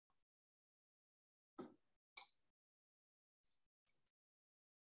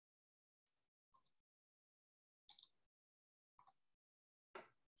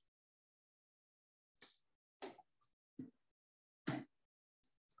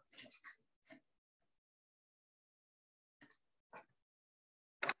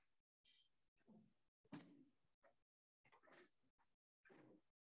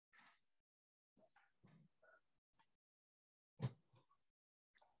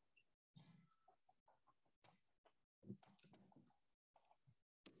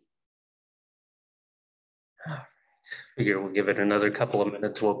Figure we'll give it another couple of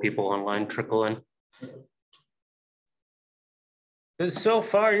minutes while people online trickle in. Because so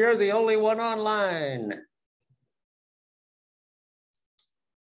far you're the only one online.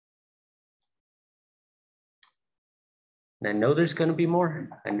 And I know there's going to be more.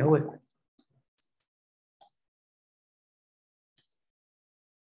 I know it.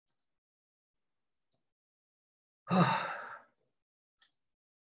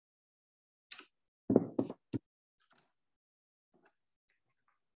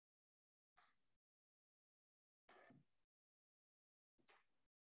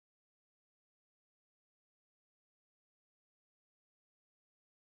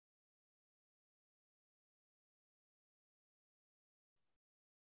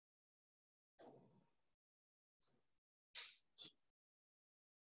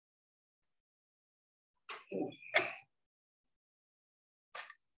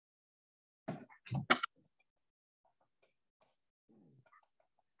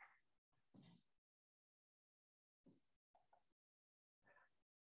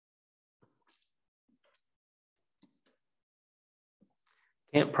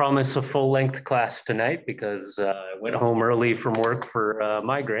 Can't promise a full-length class tonight because I went home early from work for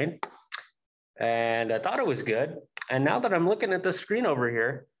migraine, and I thought it was good. And now that I'm looking at the screen over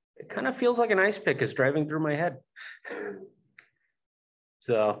here, it kind of feels like an ice pick is driving through my head.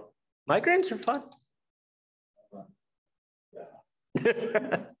 So migraines are fun.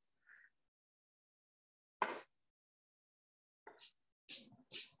 Yeah.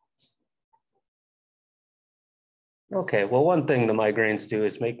 Okay, well, one thing the migraines do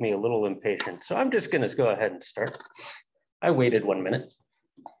is make me a little impatient. So I'm just gonna go ahead and start. I waited 1 minute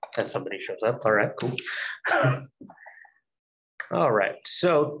as somebody shows up. All right, cool. All right,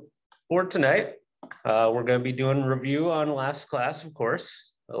 so for tonight, we're gonna be doing a review on last class, of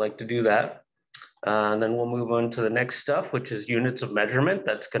course. I like to do that. And then we'll move on to the next stuff, which is units of measurement.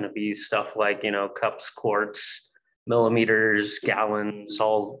 That's gonna be stuff like, cups, quarts, millimeters, gallons,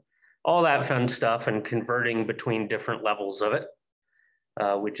 all that fun stuff, and converting between different levels of it,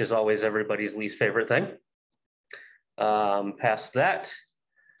 which is always everybody's least favorite thing. Past that,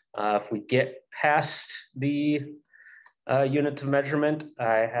 if we get past the units of measurement,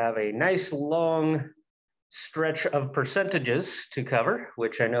 I have a nice long stretch of percentages to cover,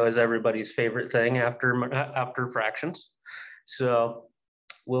 which I know is everybody's favorite thing after fractions. So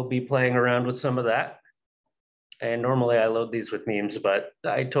we'll be playing around with some of that. And normally I load these with memes, but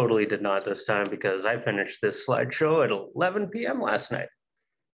I totally did not this time because I finished this slideshow at 11 p.m. last night.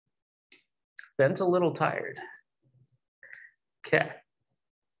 Ben's a little tired. Okay.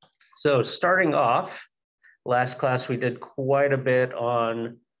 So starting off, last class we did quite a bit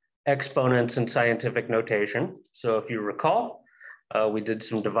on exponents and scientific notation. So if you recall, we did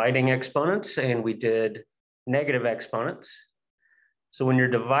some dividing exponents and we did negative exponents. So when you're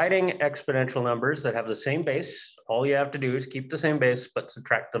dividing exponential numbers that have the same base, all you have to do is keep the same base, but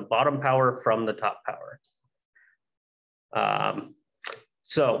subtract the bottom power from the top power.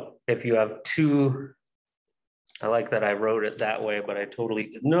 So if you have two, I like that I wrote it that way, but I totally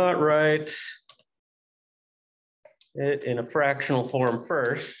did not write it in a fractional form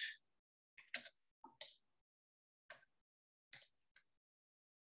first.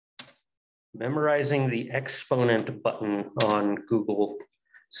 Memorizing the exponent button on Google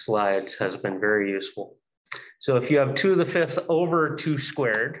Slides has been very useful. So if you have 2 to the 5th over 2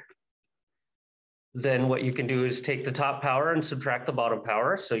 squared, then what you can do is take the top power and subtract the bottom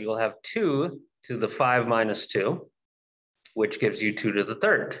power. So you'll have 2 to the 5 minus 2, which gives you 2 to the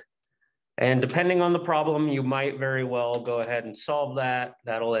 3rd. And depending on the problem, you might very well go ahead and solve that.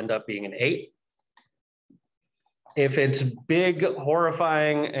 That'll end up being an 8. If it's big,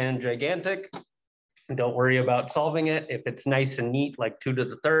 horrifying, and gigantic, don't worry about solving it. If it's nice and neat, like 2 to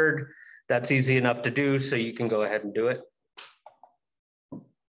the 3rd, that's easy enough to do, so you can go ahead and do it.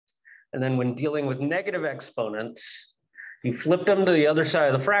 And then when dealing with negative exponents, you flip them to the other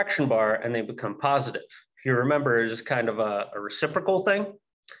side of the fraction bar and they become positive. If you remember, it's kind of a reciprocal thing.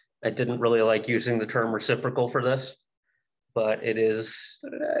 I didn't really like using the term reciprocal for this, but it's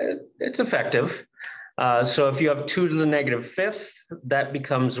effective. So if you have 2 to the negative 5th, that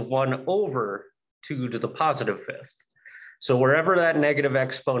becomes 1 over 2 to the positive 5th. So wherever that negative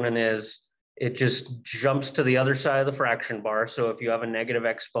exponent is, it just jumps to the other side of the fraction bar. So if you have a negative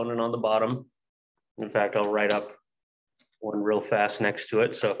exponent on the bottom, in fact, I'll write up one real fast next to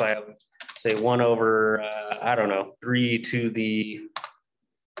it. So if I have, say, 1 over, I don't know, 3 to the,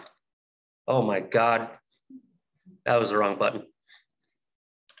 oh my God, that was the wrong button.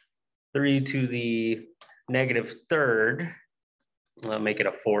 3 to the negative 3rd, I'll make it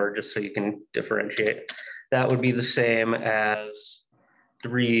a 4 just so you can differentiate. that would be the same as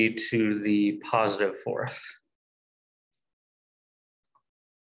 3 to the positive fourth.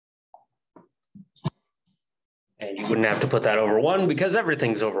 And you wouldn't have to put that over 1 because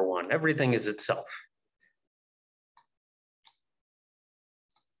everything's over 1. Everything is itself.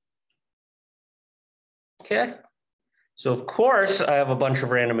 Okay. So of course, I have a bunch of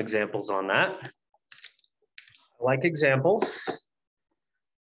random examples on that. I like examples.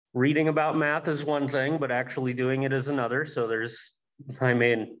 Reading about math is one thing, but actually doing it is another. So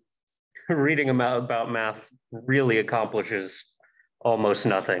reading about math really accomplishes almost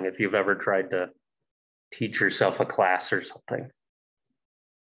nothing if you've ever tried to teach yourself a class or something.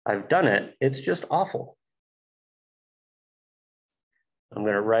 I've done it, it's just awful. I'm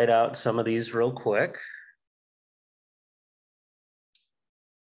gonna write out some of these real quick.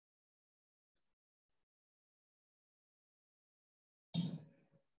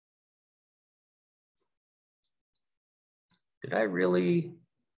 Did I really?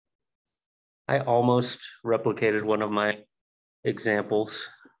 I almost replicated one of my examples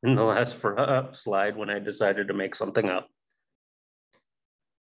in the last slide when I decided to make something up.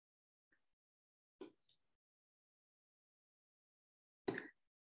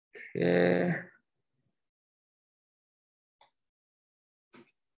 Okay.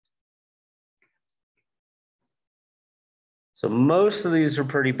 So most of these are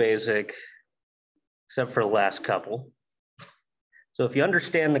pretty basic, except for the last couple. So if you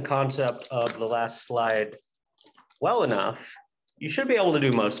understand the concept of the last slide well enough, you should be able to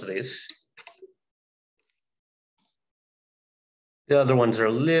do most of these. The other ones are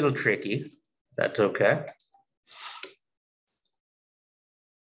a little tricky. That's okay.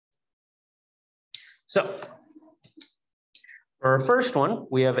 So for our first one,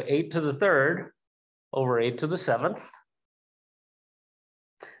 we have 8 to the 3rd over 8 to the 7th.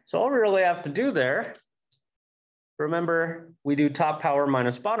 So all we really have to do there, remember, we do top power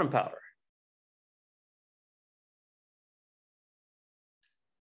minus bottom power.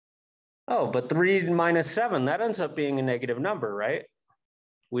 Oh, but 3 minus 7, that ends up being a negative number, right?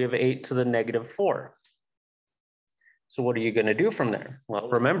 We have 8 to the negative 4. So what are you going to do from there? Well,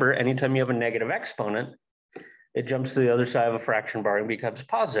 remember, anytime you have a negative exponent, it jumps to the other side of a fraction bar and becomes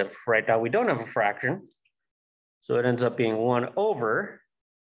positive. Right now, we don't have a fraction. So it ends up being 1 over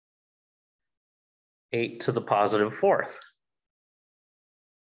 8 to the positive 4th.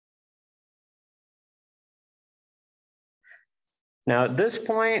 Now, at this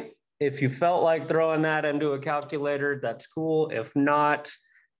point, if you felt like throwing that into a calculator, that's cool. If not,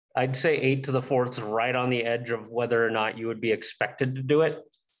 I'd say 8 to the 4th is right on the edge of whether or not you would be expected to do it.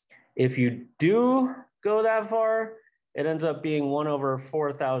 If you do go that far, it ends up being 1 over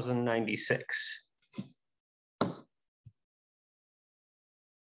 4,096.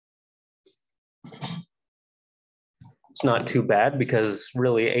 It's not too bad because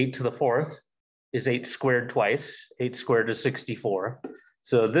really 8 to the 4th is 8 squared twice. 8 squared is 64.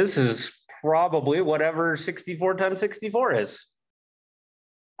 So this is probably whatever 64 times 64 is.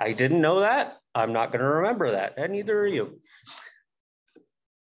 I didn't know that. I'm not going to remember that, and neither are you.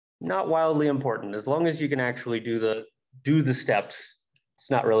 Not wildly important. As long as you can actually do the steps,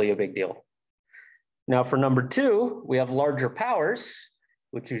 it's not really a big deal. Now for number 2, we have larger powers,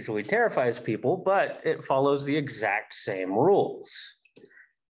 which usually terrifies people, but it follows the exact same rules.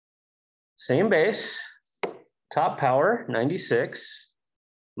 Same base, top power, 96,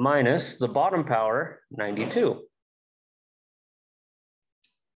 minus the bottom power, 92.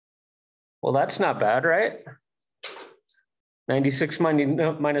 Well, that's not bad, right? 96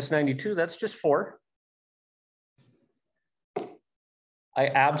 minus 92, that's just 4. I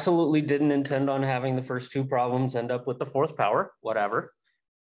absolutely didn't intend on having the first 2 problems end up with the 4th power, whatever.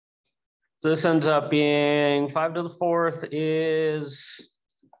 So this ends up being 5 to the 4th is,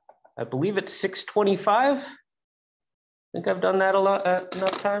 I believe it's 625. I think I've done that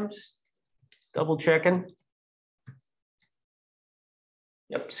enough times. Double checking.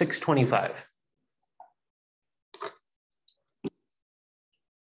 Yep, 625.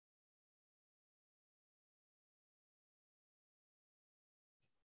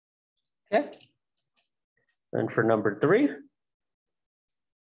 Okay. And for number 3,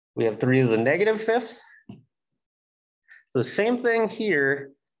 we have 3 to the negative 5th. So the same thing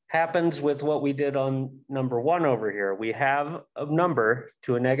here happens with what we did on number 1 over here. We have a number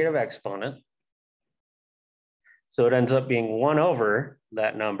to a negative exponent. So it ends up being 1 over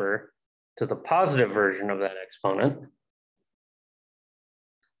that number to the positive version of that exponent.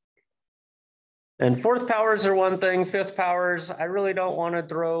 And 4th powers are one thing, 5th powers, I really don't want to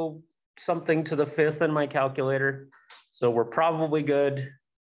throw something to the 5th in my calculator. So we're probably good.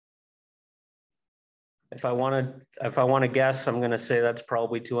 If I want to guess, I'm going to say that's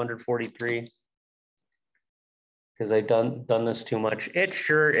probably 243 because I've done this too much. It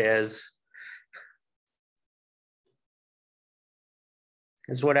sure is.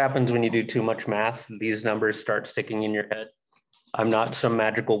 This is what happens when you do too much math. These numbers start sticking in your head. I'm not some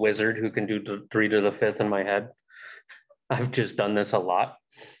magical wizard who can do 3 to the 5th in my head. I've just done this a lot.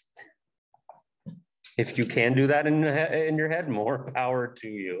 If you can do that in your head, more power to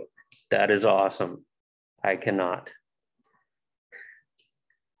you. That is awesome. I cannot.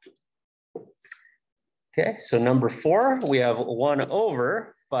 Okay, so number 4, we have 1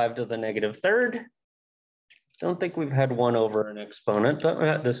 over 5 to the negative 3rd. Don't think we've had 1 over an exponent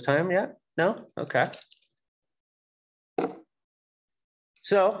this time yet. No? Okay.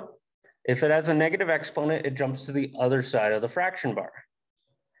 So if it has a negative exponent, it jumps to the other side of the fraction bar.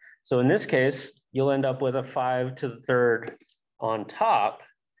 So in this case, you'll end up with a 5 to the 3rd on top.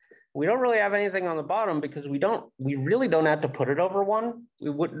 We don't really have anything on the bottom because we really don't have to put it over 1.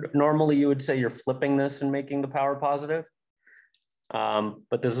 Normally you would say you're flipping this and making the power positive.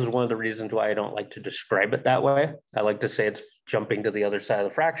 But this is one of the reasons why I don't like to describe it that way. I like to say it's jumping to the other side of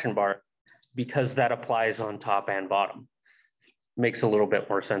the fraction bar because that applies on top and bottom. Makes a little bit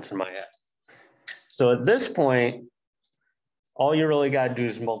more sense in my head. So at this point, all you really got to do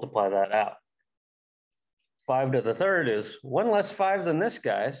is multiply that out. 5 to the 3rd is 1 less 5 than this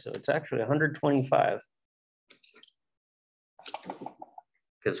guy, so it's actually 125.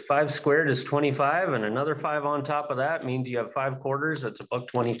 Because 5 squared is 25, and another 5 on top of that means you have 5 quarters, that's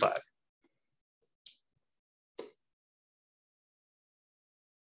 $1.25.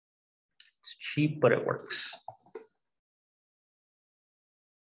 It's cheap, but it works.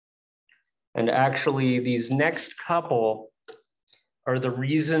 And actually, these next couple are the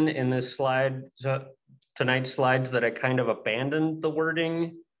reason in this slide, tonight's slides, that I kind of abandoned the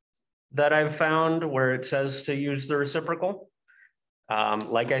wording that I've found where it says to use the reciprocal.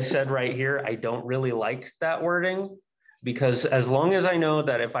 Like I said right here, I don't really like that wording because as long as I know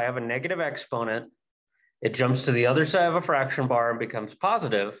that if I have a negative exponent, it jumps to the other side of a fraction bar and becomes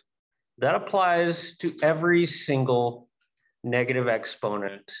positive, that applies to every single negative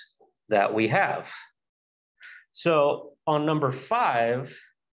exponent that we have. So on number 5,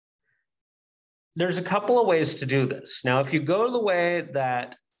 there's a couple of ways to do this. Now, if you go the way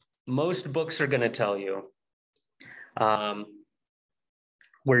that most books are going to tell you,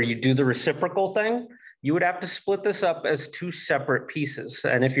 where you do the reciprocal thing, you would have to split this up as 2 separate pieces.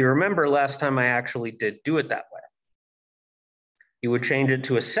 And if you remember last time I actually did do it that way, you would change it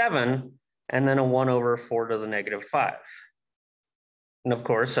to a 7 and then a 1 over 4 to the negative 5. And of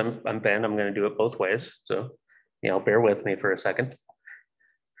course, I'm Ben, I'm going to do it both ways. So, bear with me for a second.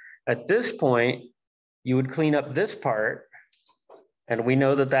 At this point, you would clean up this part. And we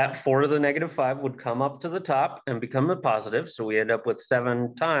know that that 4 to the negative 5 would come up to the top and become a positive. So we end up with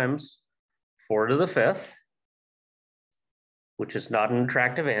 7 times 4 to the 5th, which is not an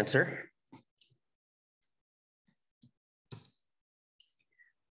attractive answer.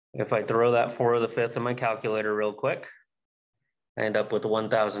 If I throw that 4 to the 5th in my calculator real quick, I end up with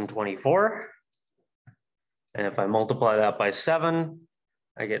 1,024. And if I multiply that by 7,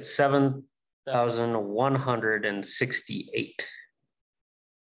 I get 7,168.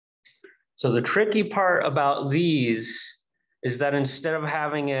 So the tricky part about these is that instead of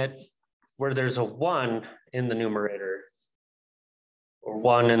having it where there's a 1 in the numerator, or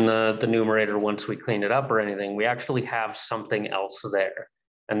 1 in the numerator once we clean it up or anything, we actually have something else there.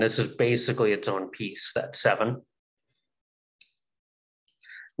 And this is basically its own piece, that 7.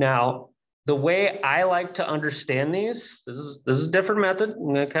 Now, the way I like to understand these, this is a different method.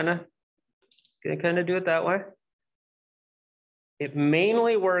 I'm gonna kind of do it that way. It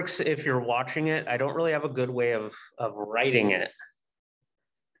mainly works if you're watching it. I don't really have a good way of writing it.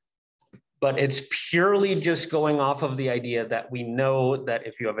 But it's purely just going off of the idea that we know that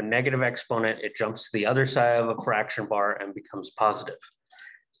if you have a negative exponent, it jumps to the other side of a fraction bar and becomes positive.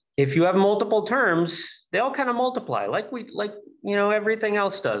 If you have multiple terms, they all kind of multiply like everything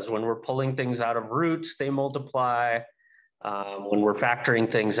else does. When we're pulling things out of roots, they multiply. When we're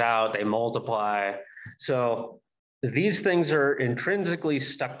factoring things out, they multiply. So these things are intrinsically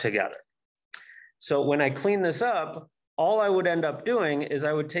stuck together. So when I clean this up, all I would end up doing is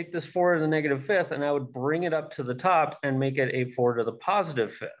I would take this 4 to the negative 5th and I would bring it up to the top and make it a 4 to the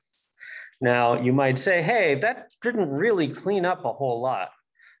positive 5th. Now you might say, hey, that didn't really clean up a whole lot,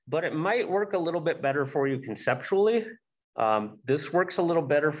 but it might work a little bit better for you conceptually. This works a little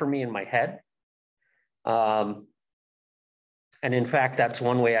better for me in my head. And in fact, that's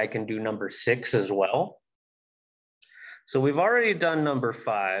one way I can do number 6 as well. So we've already done number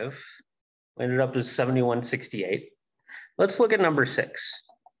 5. We ended up with 7168. Let's look at number 6.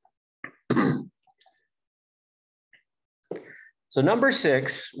 So number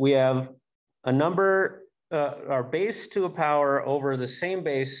 6, we have a number, our base to a power over the same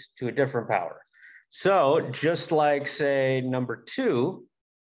base to a different power. So just like, say, number 2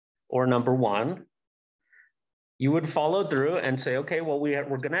 or number 1, you would follow through and say, okay, well, we're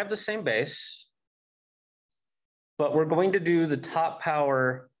going to have the same base, but we're going to do the top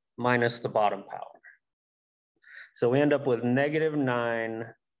power minus the bottom power. So we end up with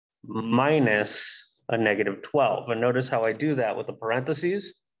 -9 minus a -12. And notice how I do that with the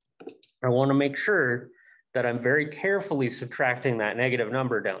parentheses. I want to make sure that I'm very carefully subtracting that negative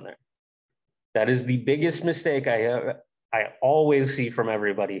number down there. That is the biggest mistake I always see from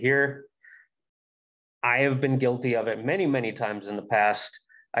everybody here. I have been guilty of it many, many times in the past.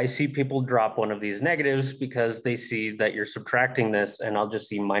 I see people drop one of these negatives because they see that you're subtracting this, and I'll just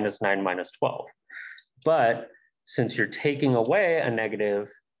see -9 minus 12. But since you're taking away a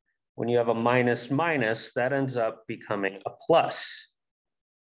negative, when you have a minus minus, that ends up becoming a plus.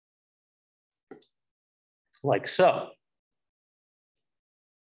 Like so.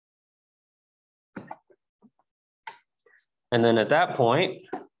 And then at that point,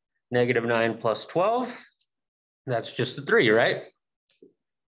 -9 plus 12, that's just a 3, right?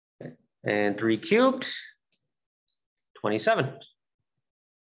 And 3 cubed, 27.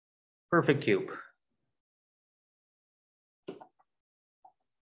 Perfect cube.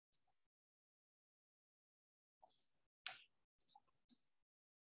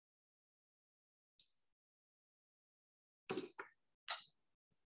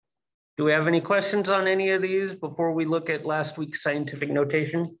 Do we have any questions on any of these before we look at last week's scientific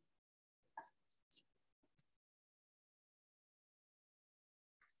notation?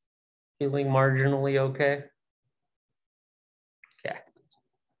 Feeling marginally okay? Okay.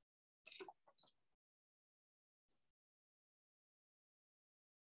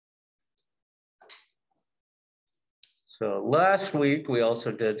 So last week, we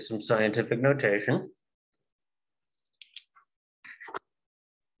also did some scientific notation.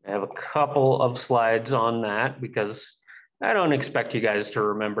 I have a couple of slides on that because I don't expect you guys to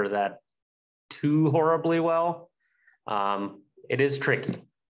remember that too horribly well. It is tricky.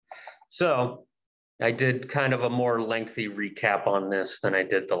 So I did kind of a more lengthy recap on this than I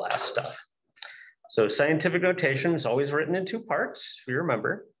did the last stuff. So scientific notation is always written in 2 parts, if you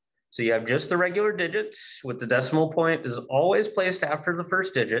remember. So you have just the regular digits with the decimal point is always placed after the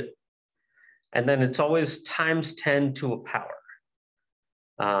first digit. And then it's always times 10 to a power.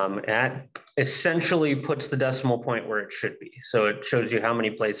 That essentially puts the decimal point where it should be. So it shows you how many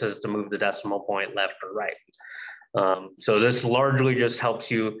places to move the decimal point left or right. So this largely just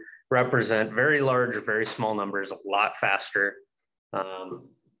helps you represent very large or very small numbers a lot faster.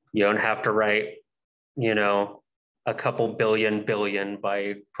 You don't have to write, you know, a couple billion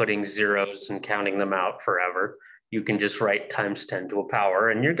by putting zeros and counting them out forever. You can just write times 10 to a power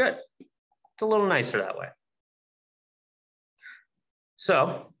and you're good. It's a little nicer that way.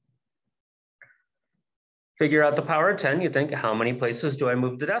 So figure out the power of 10. You think, how many places do I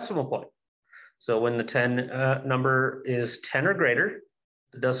move the decimal point? So when the 10 number is 10 or greater,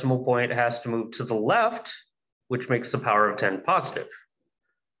 the decimal point has to move to the left, which makes the power of 10 positive.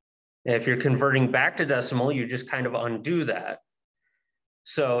 If you're converting back to decimal, you just kind of undo that.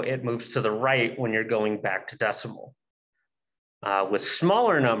 So it moves to the right when you're going back to decimal. With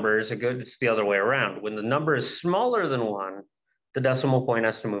smaller numbers, it's the other way around. When the number is smaller than 1, the decimal point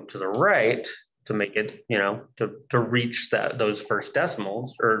has to move to the right to make it, you know, to reach those first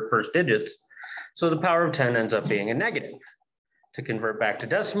decimals or first digits. So the power of 10 ends up being a negative. To convert back to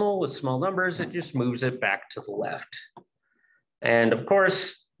decimal with small numbers, it just moves it back to the left. And of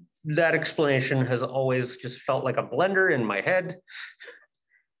course, that explanation has always just felt like a blender in my head.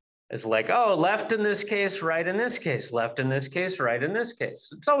 It's like, oh, left in this case, right in this case, left in this case, right in this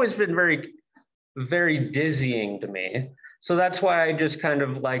case. It's always been very, very dizzying to me. So that's why I just kind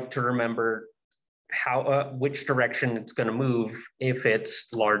of like to remember how, which direction it's going to move if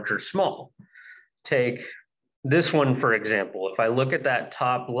it's large or small. Take this one, for example. If I look at that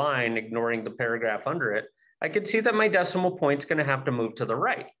top line, ignoring the paragraph under it, I could see that my decimal point's going to have to move to the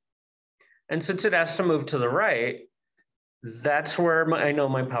right. And since it has to move to the right, that's where I know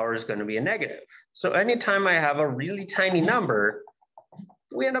my power is going to be a negative. So anytime I have a really tiny number,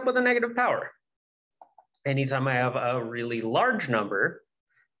 we end up with a negative power. Anytime I have a really large number,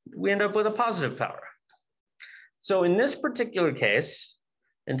 we end up with a positive power. So in this particular case,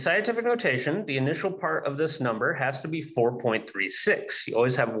 in scientific notation, the initial part of this number has to be 4.36. You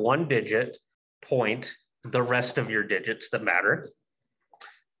always have one digit point, the rest of your digits that matter.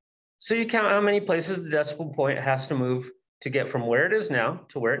 So you count how many places the decimal point has to move to get from where it is now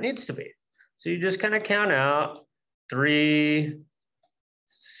to where it needs to be. So you just kind of count out 3,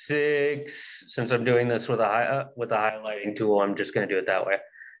 6, since I'm doing this with a highlighting tool, I'm just going to do it that way.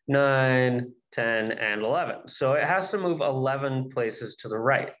 9, 10, and 11. So it has to move 11 places to the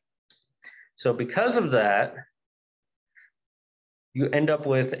right. So because of that, you end up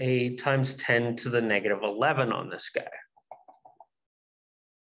with a times 10 to the negative 11 on this guy.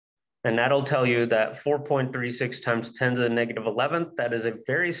 And that'll tell you that 4.36 times 10 to the negative 11th, that is a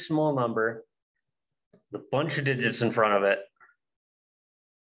very small number, a bunch of digits in front of it.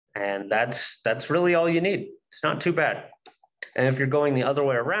 And that's really all you need. It's not too bad. And if you're going the other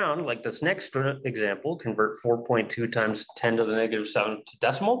way around, like this next example, convert 4.2 times 10 to the negative 7th to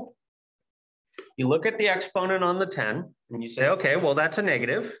decimal. You look at the exponent on the 10 and you say, okay, well, that's a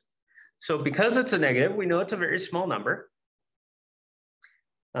negative. So because it's a negative, we know it's a very small number.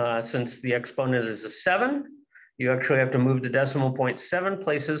 Since the exponent is a 7, you actually have to move the decimal point 7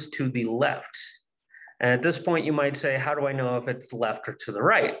 places to the left. And at this point, you might say, how do I know if it's left or to the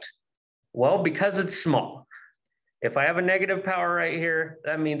right? Well, because it's small. If I have a negative power right here,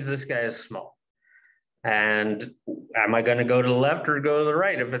 that means this guy is small. And am I going to go to the left or go to the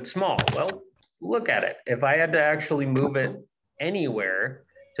right if it's small? Well, look at it. If I had to actually move it anywhere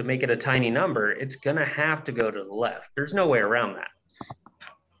to make it a tiny number, it's going to have to go to the left. There's no way around that.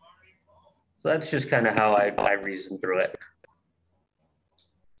 So that's just kind of how I reason through it.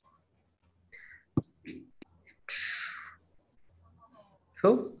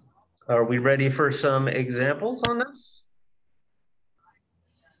 Cool. Are we ready for some examples on this?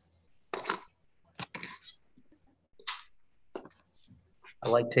 I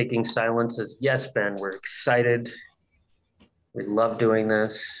like taking silence as yes, Ben, we're excited. We love doing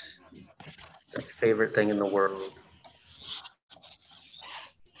this. Our favorite thing in the world.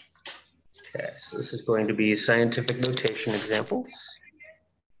 Okay, so this is going to be scientific notation examples.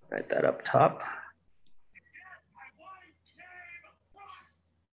 Write that up top.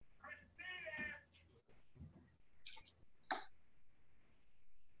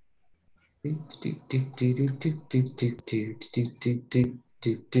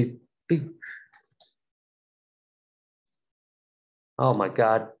 Oh my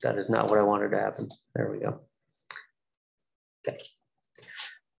God, that is not what I wanted to happen. There we go. Okay.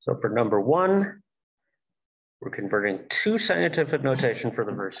 So for number 1, we're converting to scientific notation for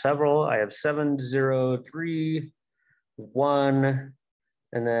the verse several. I have 7, 0, 3, 1,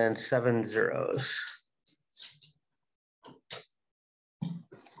 and then 7 zeros.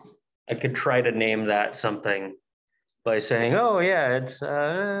 I could try to name that something by saying, oh yeah, it's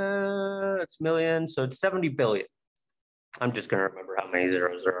million, so it's 70 billion. I'm just gonna remember how many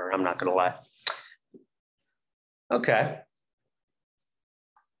zeros there are, I'm not gonna lie. Okay.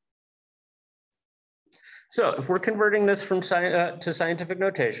 So if we're converting this from to scientific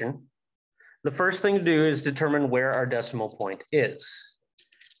notation, the first thing to do is determine where our decimal point is.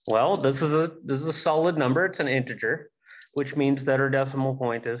 Well, this is a solid number, it's an integer, which means that our decimal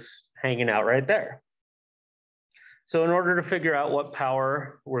point is hanging out right there. So in order to figure out what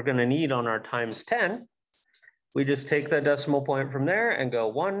power we're gonna need on our times 10, we just take that decimal point from there and go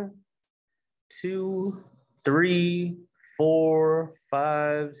 1, 2, 3, 4,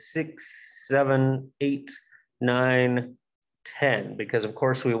 5, 6, 7, 8, 9, 10, because of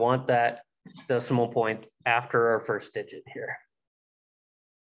course we want that decimal point after our first digit here,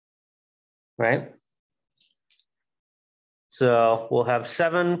 right? So we'll have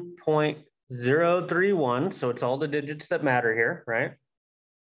 7.031, so it's all the digits that matter here, right?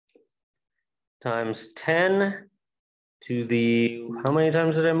 Times 10 to the, how many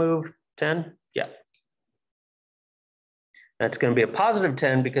times did I move? 10? Yeah. That's going to be a positive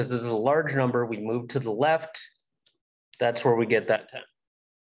 10 because this is a large number. We move to the left. That's where we get that 10.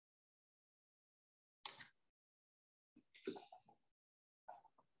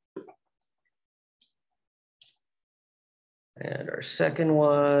 And our second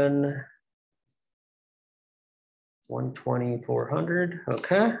one, 120, 400,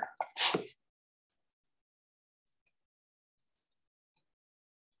 okay.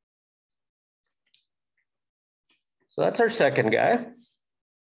 So that's our second guy.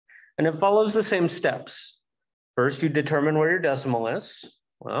 And it follows the same steps. First, you determine where your decimal is.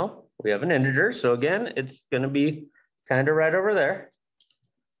 Well, we have an integer. So again, it's going to be kind of right over there.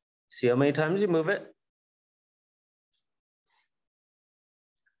 See how many times you move it.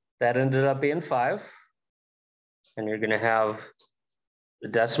 That ended up being 5. And you're going to have the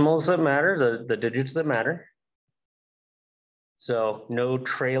decimals that matter, the digits that matter. So no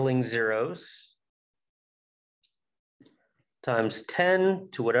trailing zeros. times 10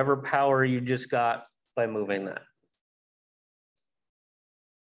 to whatever power you just got by moving that.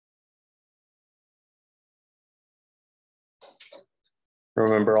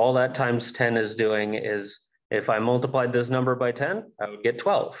 Remember, all that times 10 is doing is, if I multiplied this number by 10, I would get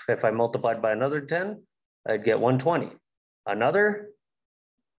 12. If I multiplied by another 10, I'd get 120. Another,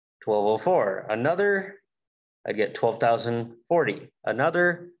 1204. Another, I'd get 12,040.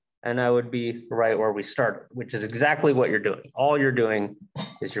 Another, and I would be right where we started, which is exactly what you're doing. All you're doing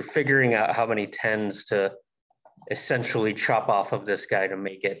is you're figuring out how many 10s to essentially chop off of this guy to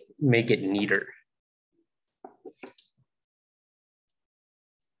make it neater.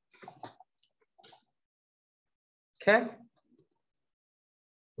 Okay.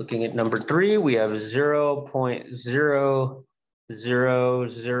 Looking at number 3, we have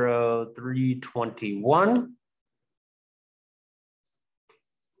 0.000321.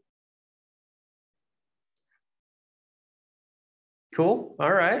 Cool.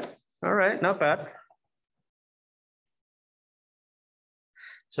 All right, not bad.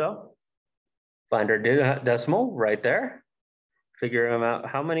 So find our decimal right there. Figure out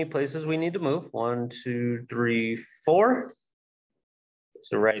how many places we need to move. 1, 2, 3, 4.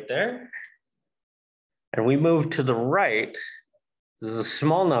 So right there. And we move to the right. This is a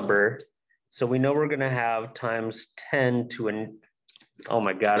small number. So we know we're going to have times 10 to an, oh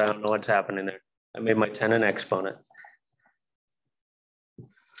my God, I don't know what's happening there. I made my 10 an exponent.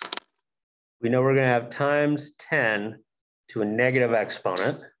 We know we're going to have times 10 to a negative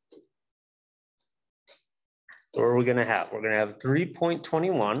exponent. So what are we going to have? We're going to have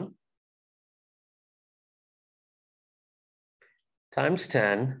 3.21 times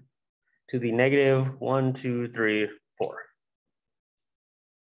 10 to the negative 1, 2, 3, 4.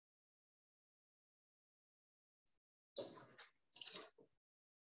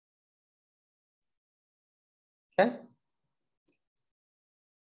 Okay.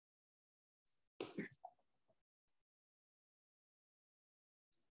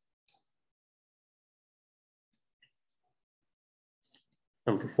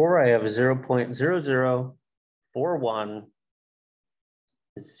 Number 4, I have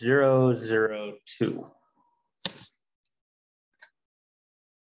 0.0041,002.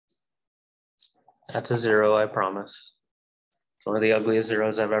 That's a 0, I promise. It's one of the ugliest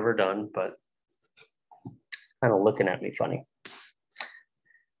zeros I've ever done, but it's kind of looking at me funny.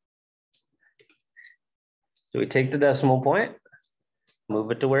 So we take the decimal point,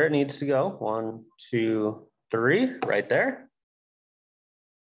 move it to where it needs to go. 1, 2, 3, right there.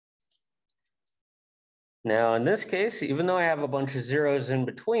 Now in this case, even though I have a bunch of zeros in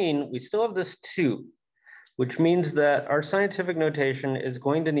between, we still have this 2, which means that our scientific notation is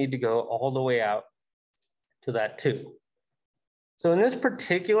going to need to go all the way out to that 2. So in this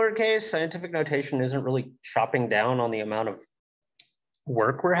particular case, scientific notation isn't really chopping down on the amount of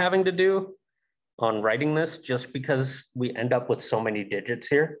work we're having to do on writing this, just because we end up with so many digits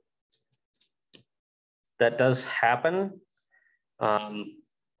here. That does happen.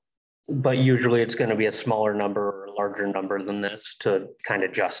 But usually it's going to be a smaller number or a larger number than this to kind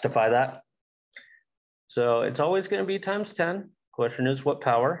of justify that. So it's always going to be times 10. Question is what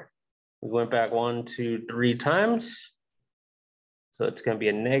power? We went back 1, 2, 3 times. So it's going to be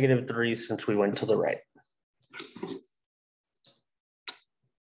a negative 3 since we went to the right.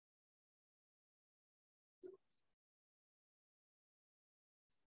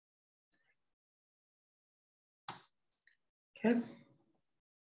 Okay.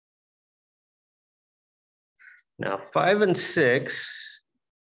 Now 5 and 6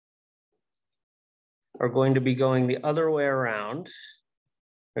 are going to be going the other way around.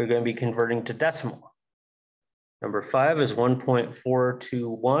 They're going to be converting to decimal. Number 5 is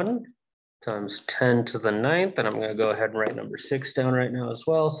 1.421 times 10 to the 9th. And I'm going to go ahead and write number 6 down right now as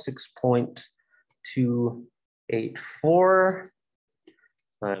well. 6.284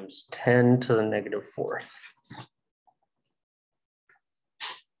 times 10 to the negative 4th.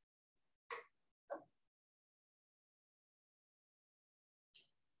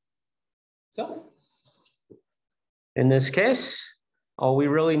 So in this case, all we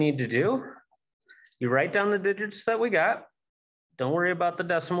really need to do, you write down the digits that we got. Don't worry about the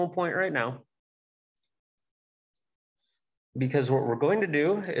decimal point right now. Because what we're going to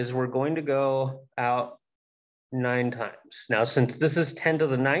do is we're going to go out 9 times. Now, since this is 10 to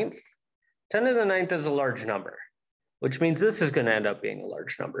the 9th, 10 to the 9th is a large number, which means this is going to end up being a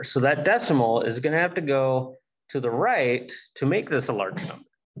large number. So that decimal is going to have to go to the right to make this a large number.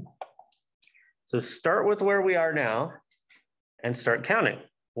 So start with where we are now and start counting.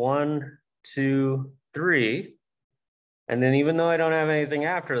 1, 2, 3. And then even though I don't have anything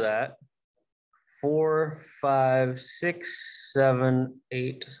after that, 4, 5, 6, 7,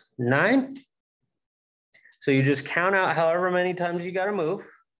 8, 9. So you just count out however many times you got to move.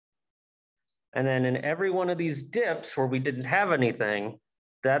 And then in every one of these dips where we didn't have anything,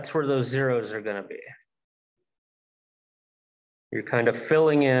 that's where those zeros are going to be. You're kind of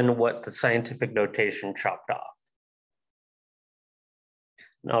filling in what the scientific notation chopped off.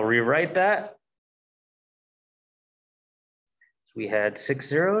 And I'll rewrite that. So we had 6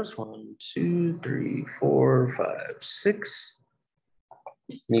 zeros, 1, 2, 3, 4, 5, 6.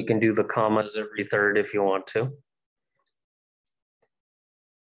 You can do the commas every third if you want to.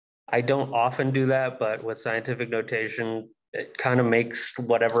 I don't often do that, but with scientific notation, it kind of makes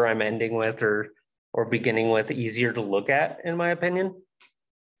whatever I'm ending with or beginning with easier to look at, in my opinion.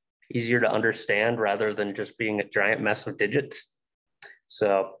 Easier to understand rather than just being a giant mess of digits.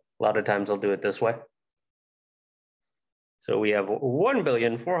 So a lot of times I'll do it this way. So we have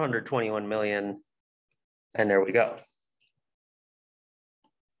 1,421,000,000, and there we go.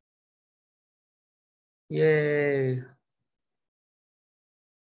 Yay.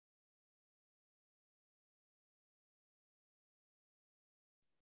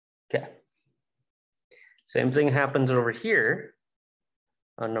 Okay. Same thing happens over here.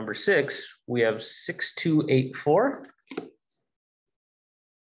 On number 6, we have 6284.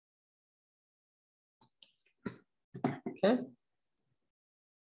 Okay.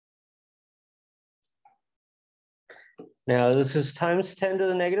 Now this is times 10 to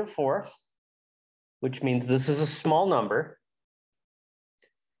the negative 4, which means this is a small number.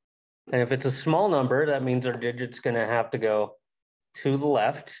 And if it's a small number, that means our digit's going to have to go to the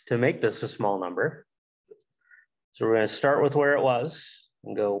left to make this a small number. So we're going to start with where it was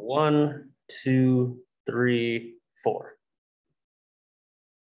and go 1, 2, 3, 4.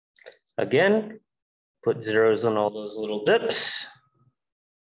 Again, put zeros on all those little dips.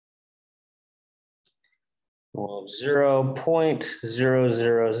 We'll have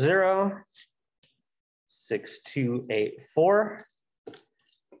 0.0006284.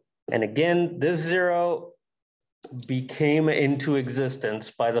 And again, this 0 became into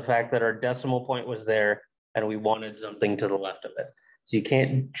existence by the fact that our decimal point was there and we wanted something to the left of it. So you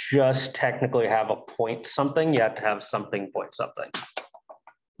can't just technically have a point something, you have to have something point something.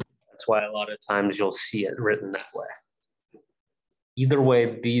 That's why a lot of times you'll see it written that way. Either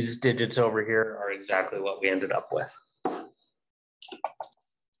way, these digits over here are exactly what we ended up with.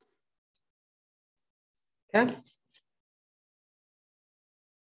 Okay.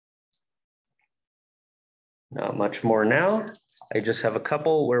 Not much more now. I just have a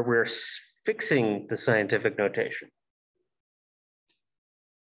couple where we're fixing the scientific notation.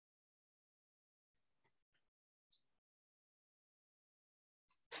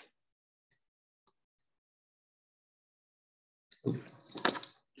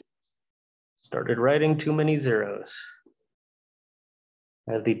 Started writing too many zeros.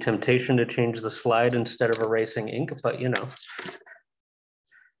 I have the temptation to change the slide instead of erasing ink, but you know.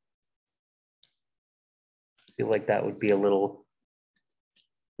 I feel like that would be a little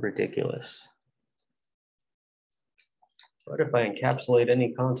ridiculous. But if I encapsulate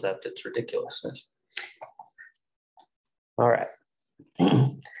any concept, it's ridiculousness. All right.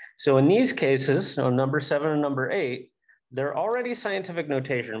 So in these cases, on number 7 and number 8, they're already scientific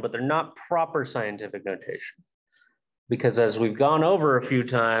notation, but they're not proper scientific notation. Because as we've gone over a few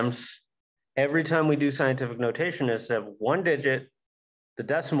times, every time we do scientific notation is to have one digit, the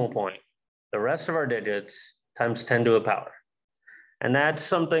decimal point, the rest of our digits times 10 to a power. And that's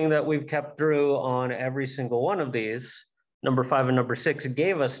something that we've kept through on every single one of these. Number 5 and number 6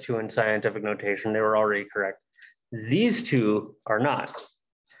 gave us 2 in scientific notation. They were already correct. These 2 are not,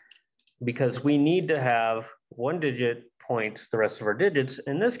 because we need to have one digit point the rest of our digits.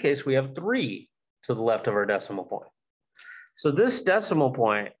 In this case, we have 3 to the left of our decimal point. So this decimal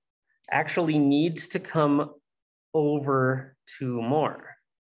point actually needs to come over 2 more.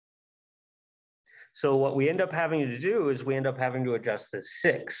 So what we end up having to do is we end up having to adjust this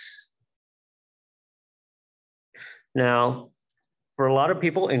 6. Now, for a lot of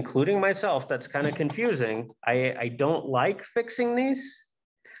people, including myself, that's kind of confusing. I don't like fixing these.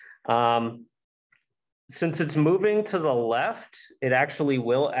 Since it's moving to the left, it actually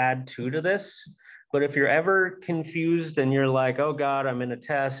will add 2 to this. But if you're ever confused and you're like, oh God, I'm in a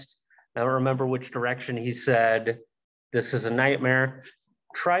test, I don't remember which direction he said, this is a nightmare,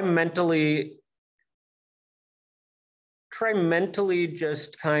 try mentally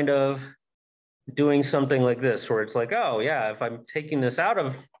just kind of doing something like this, where it's like, oh yeah, if I'm taking this out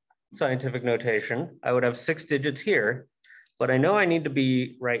of scientific notation, I would have 6 digits here, but I know I need to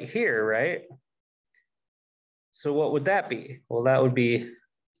be right here, right? So what would that be? Well, that would be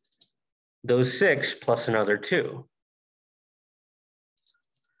those 6 plus another 2.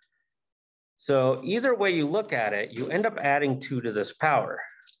 So either way you look at it, you end up adding 2 to this power.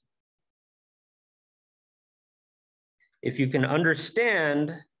 If you can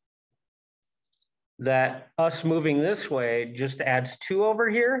understand that us moving this way just adds 2 over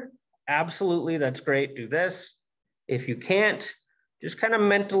here, absolutely, that's great, do this. If you can't, just kind of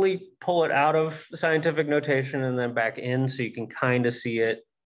mentally pull it out of scientific notation and then back in so you can kind of see it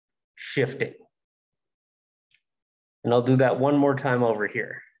shifting. And I'll do that one more time over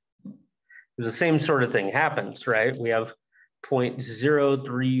here. The same sort of thing happens, right? We have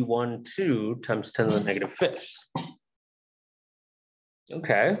 0.0312 times 10 to the negative 5th.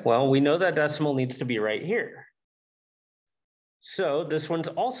 Okay, well, we know that decimal needs to be right here. So this one's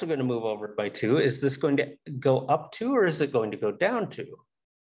also going to move over by 2. Is this going to go up 2 or is it going to go down 2?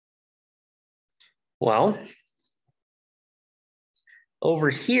 Well, over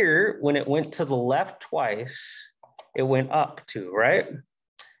here, when it went to the left twice, it went up 2, right?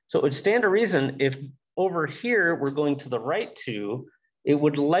 So it would stand to reason if over here we're going to the right 2, it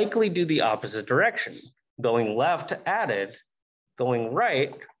would likely do the opposite direction. Going left added, going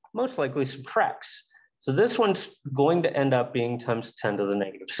right most likely subtracts. So this one's going to end up being times 10 to the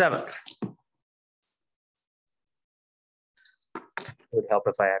negative 7th. It would help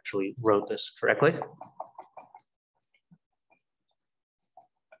if I actually wrote this correctly.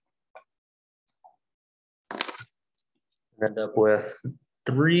 End up with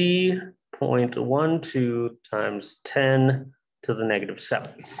 3.12 times 10 to the negative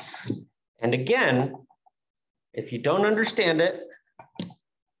 7th. And again, if you don't understand it,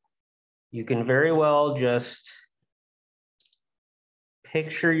 you can very well just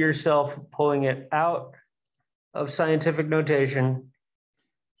picture yourself pulling it out of scientific notation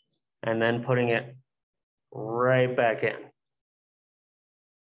and then putting it right back in.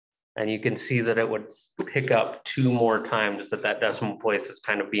 And you can see that it would pick up 2 more times that decimal place is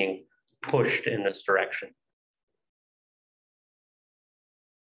kind of being pushed in this direction.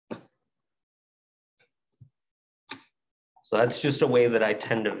 So that's just a way that I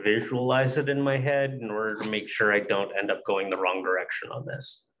tend to visualize it in my head in order to make sure I don't end up going the wrong direction on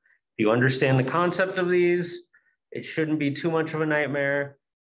this. If you understand the concept of these, it shouldn't be too much of a nightmare.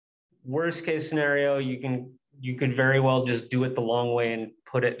 Worst case scenario, you could very well just do it the long way and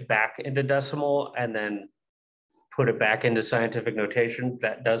put it back into decimal and then put it back into scientific notation.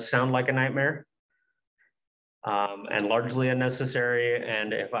 That does sound like a nightmare. And largely unnecessary.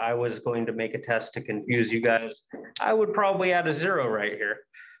 And if I was going to make a test to confuse you guys, I would probably add a 0 right here,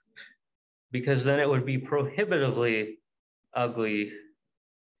 because then it would be prohibitively ugly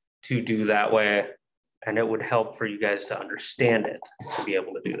to do that way. And it would help for you guys to understand it, to be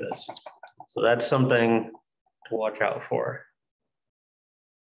able to do this. So that's something to watch out for.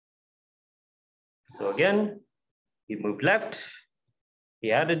 So again, you moved left,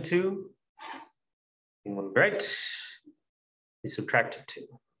 you added 2, you move right, you subtracted 2.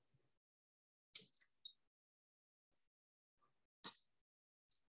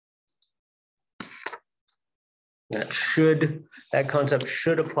 That concept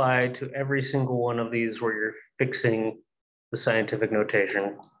should apply to every single one of these where you're fixing the scientific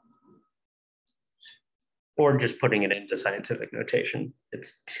notation or just putting it into scientific notation.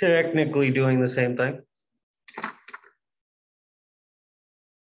 It's technically doing the same thing.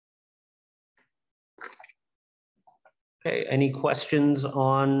 Okay, any questions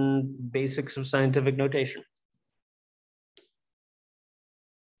on basics of scientific notation?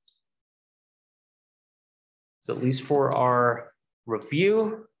 So at least for our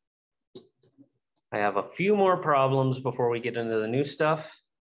review, I have a few more problems before we get into the new stuff.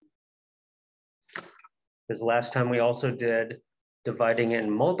 Because last time we also did dividing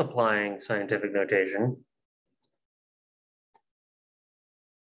and multiplying scientific notation.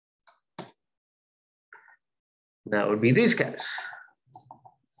 That would be these guys.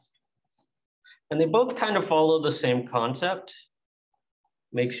 And they both kind of follow the same concept.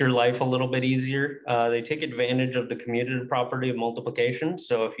 Makes your life a little bit easier. They take advantage of the commutative property of multiplication.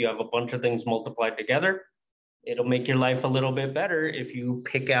 So if you have a bunch of things multiplied together, it'll make your life a little bit better if you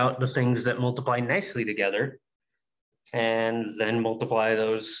pick out the things that multiply nicely together and then multiply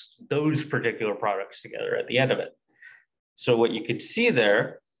those particular products together at the end of it. So what you could see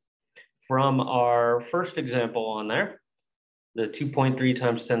there from our first example on there, the 2.3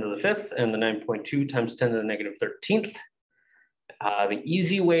 times 10 to the 5th and the 9.2 times 10 to the negative 13th. The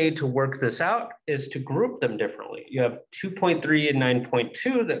easy way to work this out is to group them differently. You have 2.3 and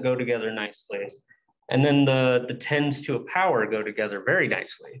 9.2 that go together nicely. And then the 10s to a power go together very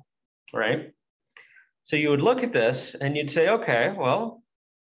nicely, right? So you would look at this and you'd say, okay, well,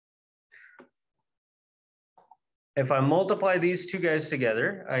 if I multiply these two guys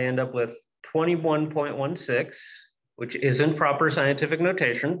together, I end up with 21.16, which isn't proper scientific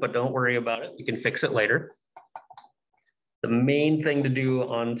notation, but don't worry about it. We can fix it later. The main thing to do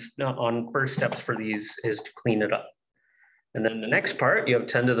on first steps for these is to clean it up. And then the next part, you have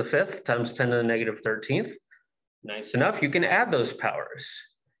 10 to the 5th times 10 to the negative 13th. Nice enough, you can add those powers.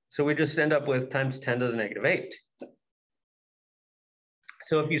 So we just end up with times 10 to the negative 8.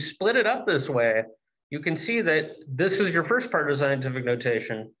 So if you split it up this way, you can see that this is your first part of scientific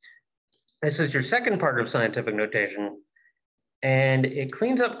notation. This is your second part of scientific notation. And it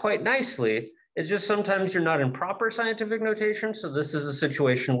cleans up quite nicely. It's just sometimes you're not in proper scientific notation. So this is a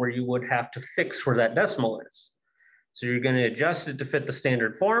situation where you would have to fix where that decimal is. So you're going to adjust it to fit the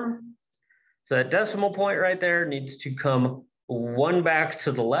standard form. So that decimal point right there needs to come 1 back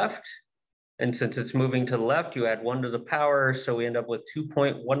to the left. And since it's moving to the left, you add 1 to the power. So we end up with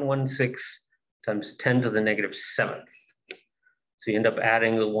 2.116 times 10 to the negative 7th. So you end up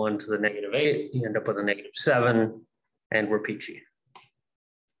adding the 1 to the negative 8. You end up with a negative 7, and we're peachy.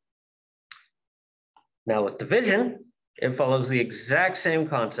 Now with division, it follows the exact same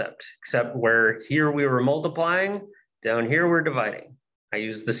concept, except where here we were multiplying, down here we're dividing. I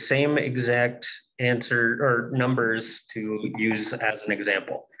use the same exact answer or numbers to use as an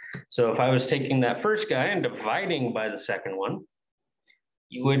example. So if I was taking that first guy and dividing by the second one,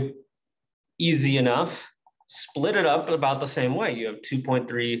 you would, easy enough, split it up about the same way. You have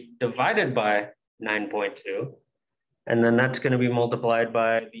 2.3 divided by 9.2, and then that's going to be multiplied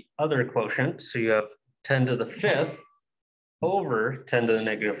by the other quotient. So you have 10 to the 5th over 10 to the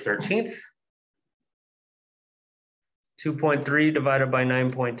negative 13th. 2.3 divided by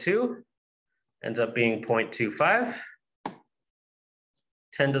 9.2 ends up being 0.25.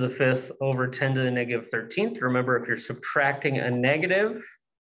 10 to the 5th over 10 to the negative 13th. Remember, if you're subtracting a negative,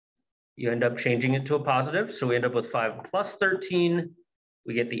 you end up changing it to a positive. So we end up with 5 plus 13.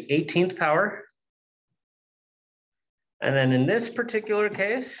 We get the 18th power. And then in this particular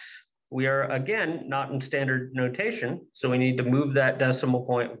case, we are, again, not in standard notation. So we need to move that decimal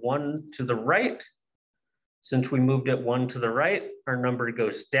point 1 to the right. Since we moved it 1 to the right, our number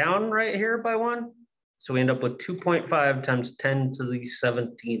goes down right here by 1. So we end up with 2.5 times 10 to the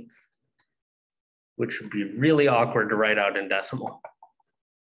 17th, which would be really awkward to write out in decimal.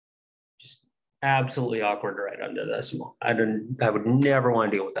 Just absolutely awkward to write under decimal. I would never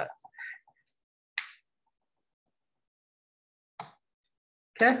want to deal with that.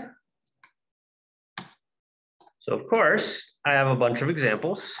 Okay. So of course, I have a bunch of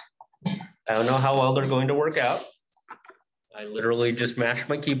examples. I don't know how well they're going to work out. I literally just mashed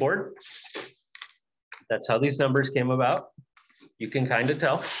my keyboard. That's how these numbers came about. You can kind of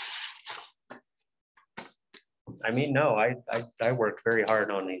tell. I mean, no, I worked very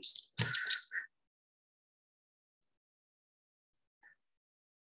hard on these.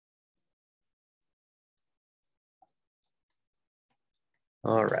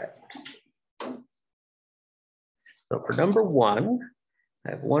 All right. So for number 1,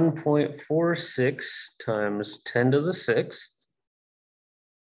 I have 1.46 times 10 to the 6th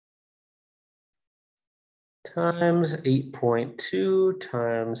times 8.2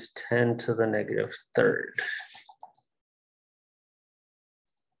 times 10 to the negative 3rd.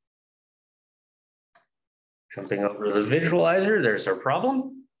 Jumping over to the visualizer, there's our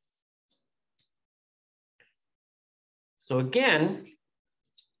problem. So again,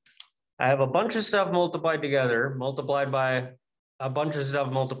 I have a bunch of stuff multiplied together, multiplied by a bunch of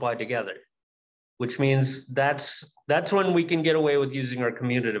stuff multiplied together, which means that's when we can get away with using our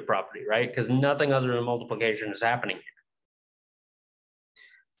commutative property, right? Because nothing other than multiplication is happening here.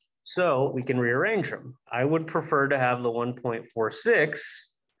 So we can rearrange them. I would prefer to have the 1.46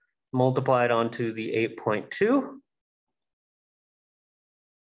 multiplied onto the 8.2.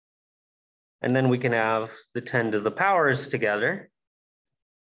 And then we can have the 10 to the powers together.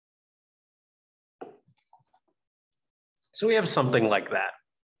 So we have something like that.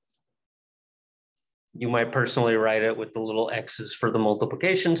 You might personally write it with the little X's for the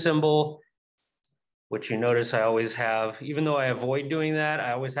multiplication symbol, which you notice I always have, even though I avoid doing that,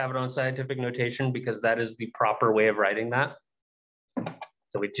 I always have it on scientific notation because that is the proper way of writing that.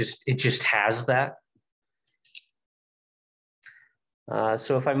 So it just has that.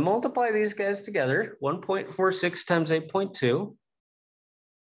 So if I multiply these guys together, 1.46 times 8.2,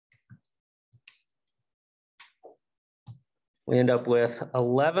 we end up with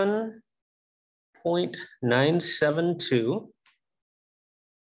 11.972.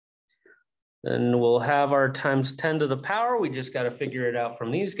 Then we'll have our times 10 to the power. We just got to figure it out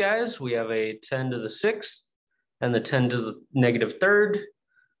from these guys. We have a 10 to the 6th and the 10 to the negative 3rd.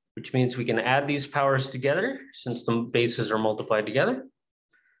 which means we can add these powers together since the bases are multiplied together.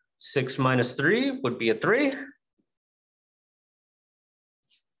 6 minus 3 would be a 3.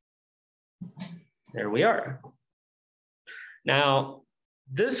 There we are. Now,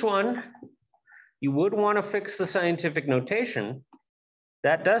 this one, you would want to fix the scientific notation.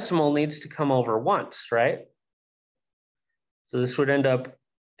 That decimal needs to come over once, right? So this would end up,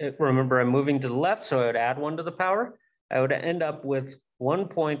 remember I'm moving to the left, so I would add 1 to the power. I would end up with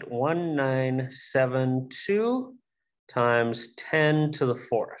 1.1972 times 10 to the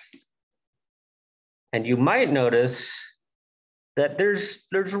 4th. And you might notice that there's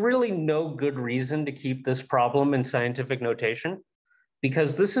really no good reason to keep this problem in scientific notation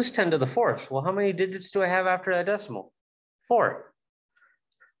because this is 10 to the 4th. Well, how many digits do I have after that decimal? 4.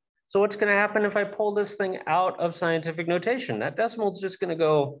 So what's going to happen if I pull this thing out of scientific notation? That decimal is just going to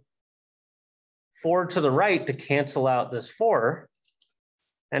go 4 to the right to cancel out this 4.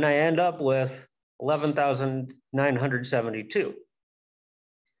 And I end up with 11,972.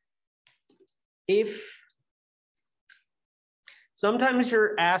 If sometimes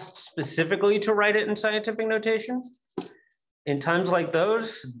you're asked specifically to write it in scientific notation, in times like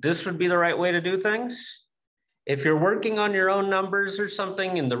those, this would be the right way to do things. If you're working on your own numbers or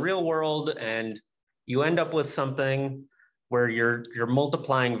something in the real world and you end up with something where you're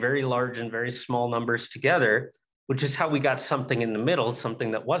multiplying very large and very small numbers together, which is how we got something in the middle,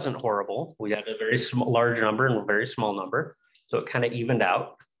 something that wasn't horrible. We had a very large number and a very small number, so it kind of evened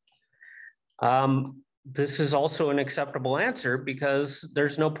out. This is also an acceptable answer because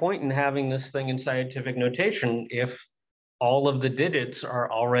there's no point in having this thing in scientific notation if all of the digits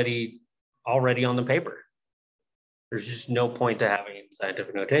are already on the paper. There's just no point to having it in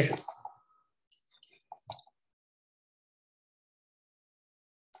scientific notation.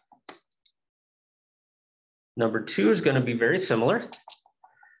 Number 2 is going to be very similar.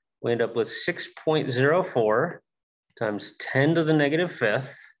 We end up with 6.04 times 10 to the negative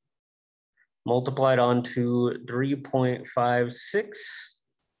 5th multiplied onto 3.56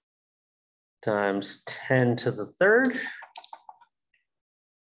 times 10 to the 3rd.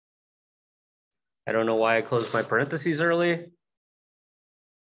 I don't know why I closed my parentheses early.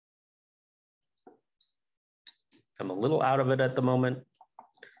 I'm a little out of it at the moment.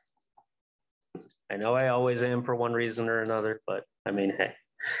 I know I always am for one reason or another, but I mean, hey.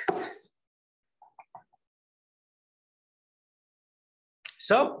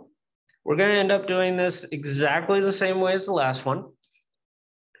 So we're going to end up doing this exactly the same way as the last one.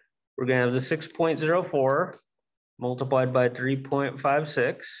 We're going to have the 6.04 multiplied by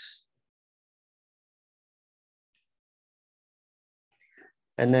 3.56.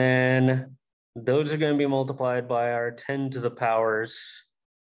 And then those are going to be multiplied by our 10 to the powers.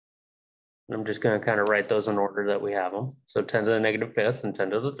 And I'm just going to kind of write those in order that we have them. So 10 to the negative 5th and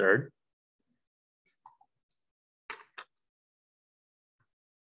 10 to the 3rd.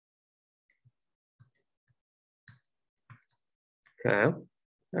 Okay,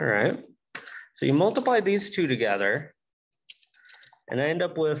 all right. So you multiply these two together, and I end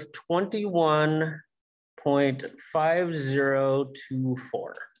up with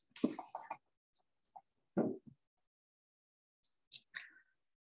 21.5024.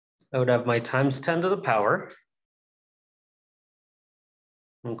 I would have my times 10 to the power.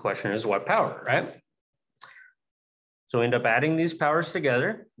 And the question is what power, right? So we end up adding these powers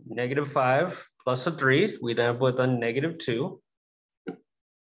together, -5 plus a 3, we'd end up with a -2.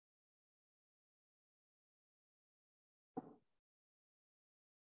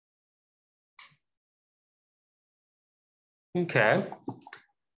 Okay,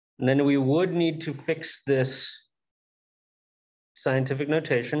 and then we would need to fix this scientific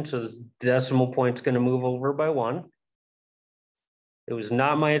notation. So this decimal point's going to move over by 1. It was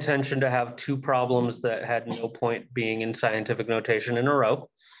not my intention to have 2 problems that had no point being in scientific notation in a row.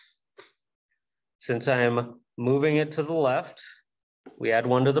 Since I'm moving it to the left, we add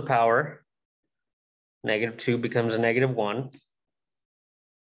 1 to the power. -2 becomes a -1.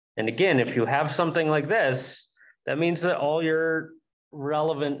 And again, if you have something like this, that means that all your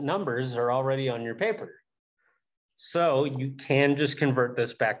relevant numbers are already on your paper. So you can just convert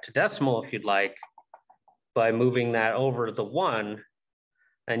this back to decimal if you'd like by moving that over the 1,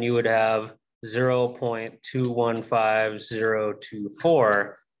 and you would have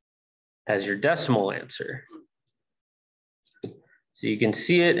 0.215024 as your decimal answer. So you can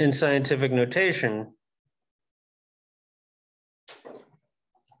see it in scientific notation.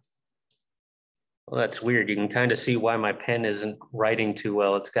 Well, that's weird. You can kind of see why my pen isn't writing too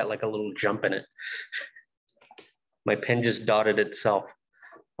well. It's got like a little jump in it. My pen just dotted itself.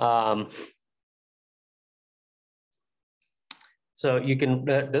 So you can,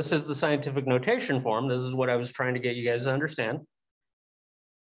 this is the scientific notation form. This is what I was trying to get you guys to understand.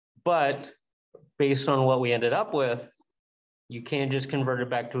 But based on what we ended up with, you can just convert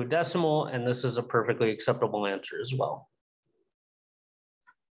it back to a decimal, and this is a perfectly acceptable answer as well.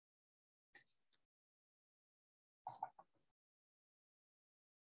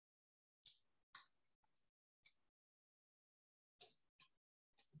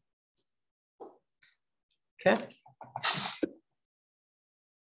 Okay.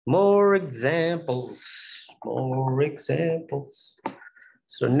 More examples, more examples.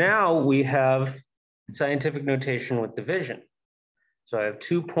 So now we have scientific notation with division. So I have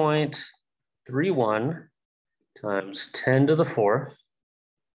 2.31 times 10 to the fourth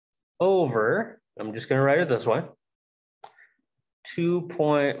over, I'm just gonna write it this way,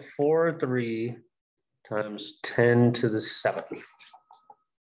 2.43 times 10 to the seventh.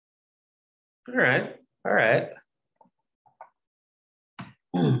 All right, all right.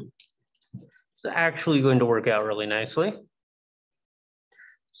 It's actually going to work out really nicely.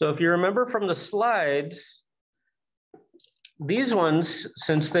 So if you remember from the slides, these ones,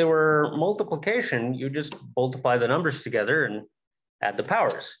 since they were multiplication, you just multiply the numbers together and add the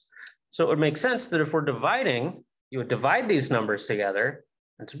powers. So it would make sense that if we're dividing, you would divide these numbers together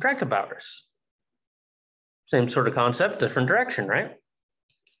and subtract the powers. Same sort of concept, different direction, right?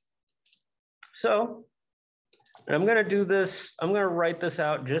 So I'm gonna do this, I'm gonna write this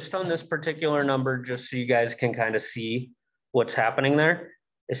out just on this particular number, just so you guys can kind of see what's happening there.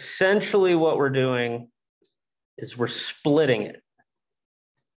 Essentially what we're doing is we're splitting it.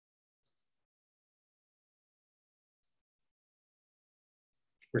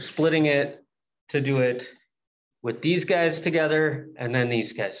 We're splitting it to do it with these guys together and then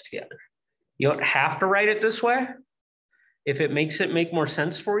these guys together. You don't have to write it this way. If it makes it make more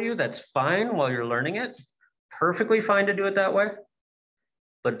sense for you, that's fine while you're learning it. Perfectly fine to do it that way,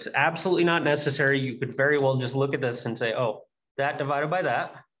 but it's absolutely not necessary. You could very well just look at this and say, oh, that divided by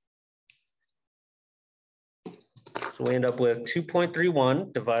that. So we end up with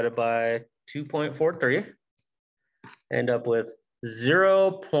 2.31 divided by 2.43. End up with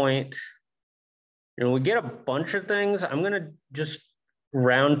 0. We get a bunch of things. I'm gonna just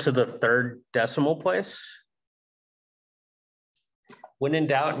round to the third decimal place. When in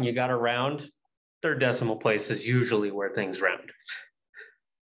doubt and you got to round, third decimal place is usually where things round.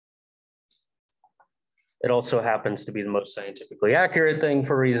 It also happens to be the most scientifically accurate thing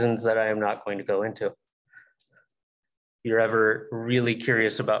for reasons that I am not going to go into. If you're ever really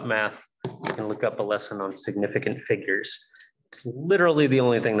curious about math, you can look up a lesson on significant figures. It's literally the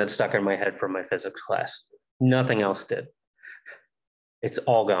only thing that stuck in my head from my physics class. Nothing else did. It's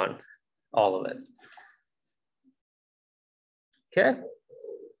all gone, all of it. Okay.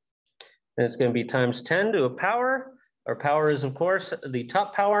 And it's going to be times 10 to a power. Our power is, of course, the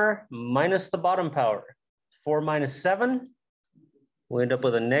top power minus the bottom power. 4 minus 7, we end up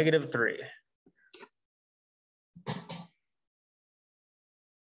with a -3.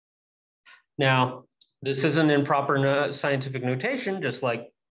 Now, this isn't in proper scientific notation, just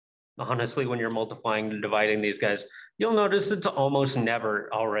like, honestly, when you're multiplying and dividing these guys, you'll notice it's almost never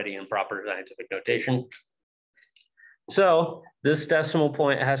already in proper scientific notation. So this decimal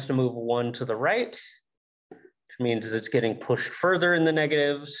point has to move 1 to the right, which means it's getting pushed further in the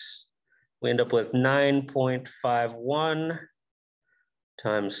negatives. We end up with 9.51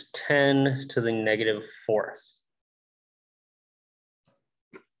 times 10 to the -4th.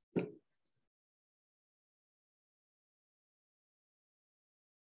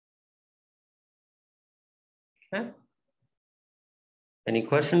 Okay. Any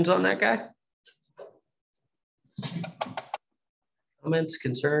questions on that guy? Comments,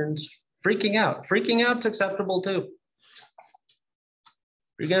 concerns, freaking out. Freaking out's acceptable too.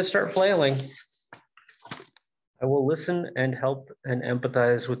 You're gonna start flailing. I will listen and help and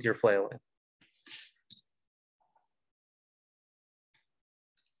empathize with your flailing.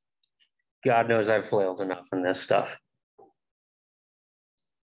 God knows I've flailed enough in this stuff.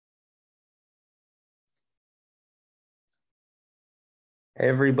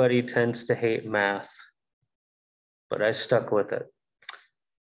 Everybody tends to hate math, but I stuck with it.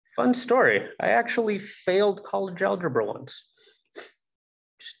 Fun story. I actually failed college algebra once.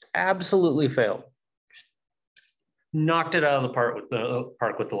 Just absolutely failed. Just knocked it out of the park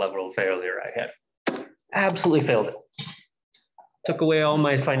with the level of failure I had. Absolutely failed it. Took away all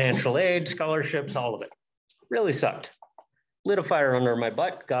my financial aid, scholarships, all of it. Really sucked. Lit a fire under my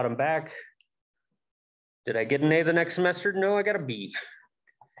butt, got them back. Did I get an A the next semester? No, I got a B.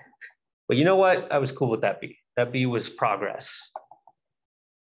 But you know what? I was cool with that B. That B was progress.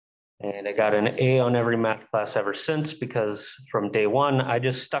 And I got an A on every math class ever since, because from day one, I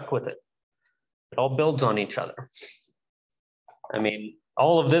just stuck with it. It all builds on each other. I mean,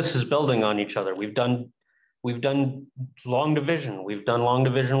 all of this is building on each other. We've done long division. We've done long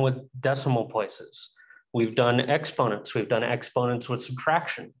division with decimal places. We've done exponents. We've done exponents with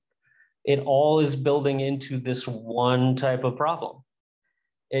subtraction. It all is building into this one type of problem.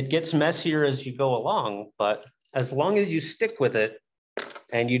 It gets messier as you go along, but as long as you stick with it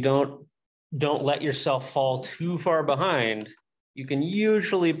and you don't let yourself fall too far behind, you can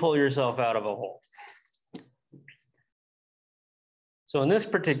usually pull yourself out of a hole. So in this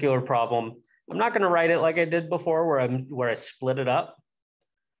particular problem, I'm not going to write it like I did before where I split it up.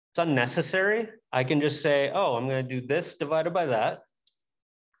 It's unnecessary. I can just say, oh, I'm going to do this divided by that.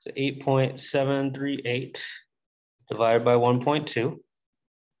 So 8.738 divided by 1.2.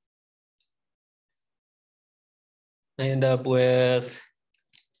 I end up with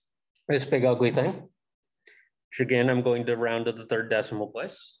this big ugly thing, which again, I'm going to round to the third decimal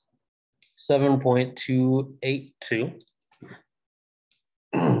place, 7.282.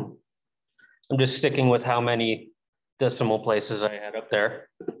 I'm just sticking with how many decimal places I had up there.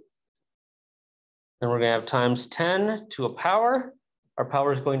 And we're gonna have times 10 to a power. Our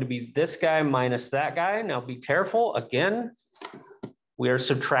power is going to be this guy minus that guy. Now be careful, again, we are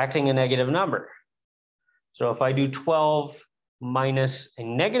subtracting a negative number. So if I do 12 minus a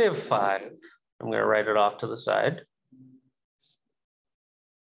negative 5, I'm gonna write it off to the side.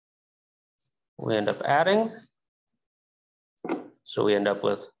 We end up adding. So we end up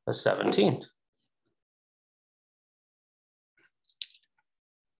with a 17.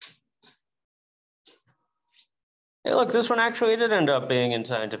 Hey, look, this one actually did end up being in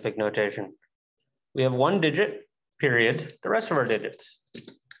scientific notation. We have one digit, period, the rest of our digits.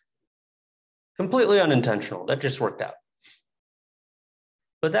 Completely unintentional, that just worked out.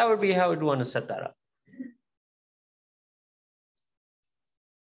 But that would be how we'd want to set that up.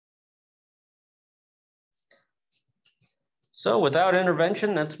 So without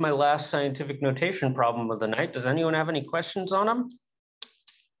intervention, that's my last scientific notation problem of the night. Does anyone have any questions on them?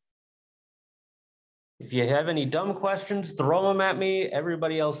 If you have any dumb questions, throw them at me.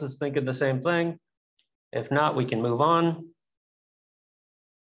 Everybody else is thinking the same thing. If not, we can move on.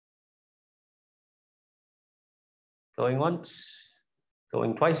 Going once,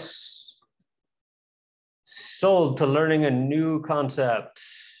 going twice. Sold to learning a new concept.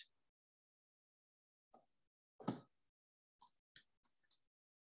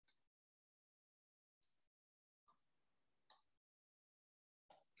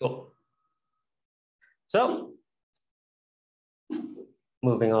 Cool. So,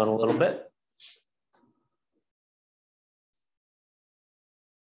 moving on a little bit.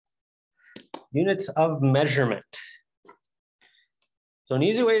 Units of measurement. So an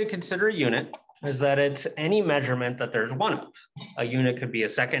easy way to consider a unit is that it's any measurement that there's one of. A unit could be a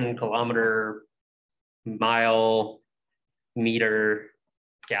second, kilometer, mile, meter,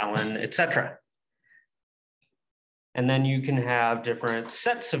 gallon, etc. And then you can have different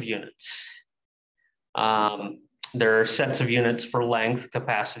sets of units. There are sets of units for length,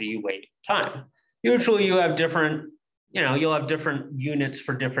 capacity, weight, time. Usually you have different, you'll have different units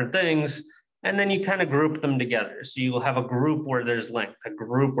for different things, and then you kind of group them together. So you'll have a group where there's length, a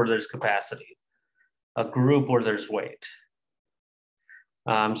group where there's capacity, a group where there's weight.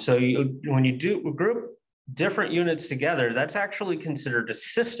 So when you do group different units together, that's actually considered a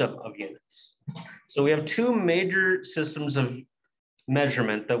system of units. So we have two major systems of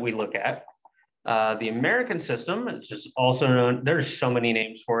measurement that we look at. The American system, which is also known, there's so many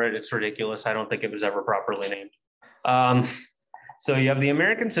names for it, it's ridiculous. I don't think it was ever properly named. So you have the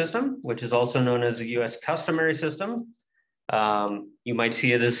American system, which is also known as the US customary system. You might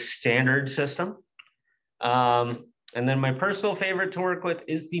see it as standard system. And then my personal favorite to work with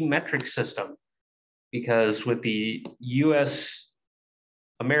is the metric system, because with the US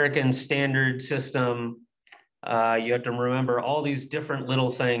American standard system, you have to remember all these different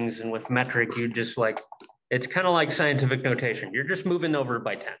little things. And with metric, you just it's kind of like scientific notation. You're just moving over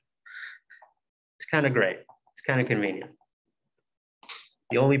by 10. It's kind of great. It's kind of convenient.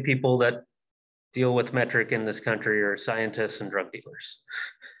 The only people that deal with metric in this country are scientists and drug dealers.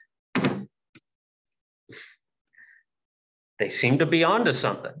 They seem to be onto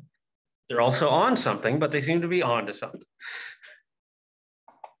something. They're also on something, but they seem to be onto something.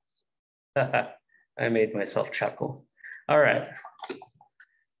 I made myself chuckle. All right.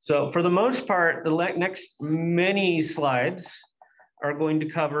 So for the most part, the next many slides are going to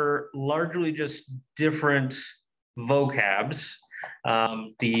cover largely just different vocabs.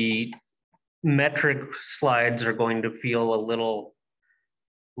 The metric slides are going to feel a little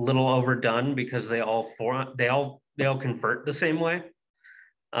little overdone because they all convert the same way.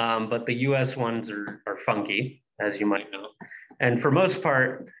 But the US ones are funky, as you might know. And for most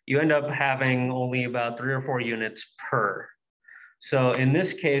part, you end up having only about 3 or 4 units per. So in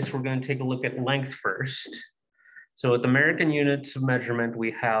this case, we're going to take a look at length first. So with American units of measurement,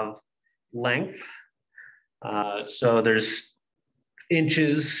 we have length. So there's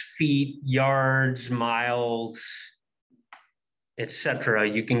inches, feet, yards, miles, etc.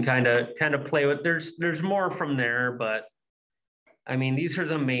 You can kind of play with, there's more from there, but I mean, these are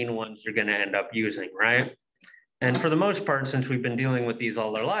the main ones you're going to end up using, right? And for the most part, since we've been dealing with these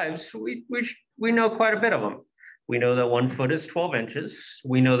all our lives, we know quite a bit of them. We know that 1 foot is 12 inches.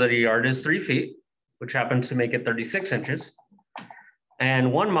 We know that a yard is 3 feet, which happens to make it 36 inches.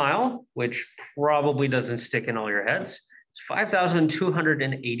 And 1 mile, which probably doesn't stick in all your heads, is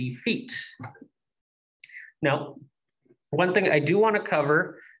 5,280 feet. Now, one thing I do want to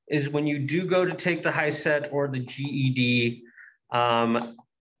cover is when you do go to take the HiSET or the GED,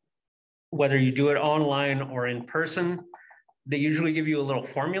 whether you do it online or in person, they usually give you a little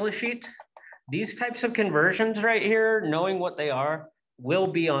formula sheet. These types of conversions right here, knowing what they are, will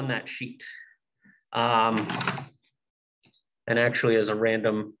be on that sheet. And actually, as a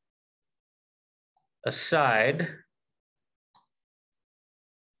random aside,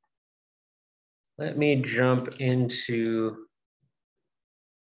 let me jump into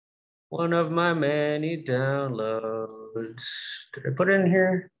one of my many downloads. Did I put it in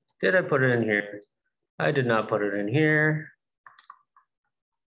here? Did I put it in here? I did not put it in here.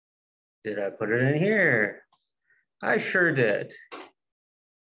 Did I put it in here? I sure did.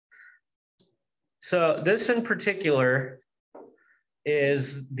 So this in particular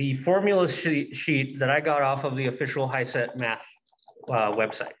is the formula sheet that I got off of the official HiSET Math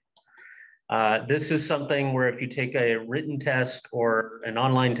website. This is something where if you take a written test or an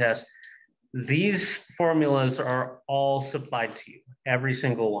online test, these formulas are all supplied to you, every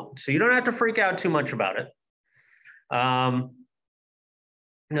single one. So you don't have to freak out too much about it. Now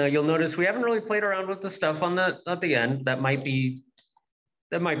you'll notice we haven't really played around with the stuff on at the end. That might be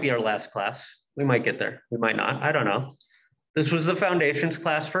our last class. We might get there. We might not. I don't know. This was the foundations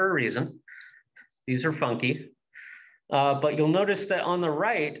class for a reason. These are funky. But you'll notice that on the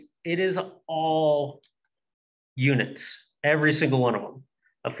right, it is all units, every single one of them.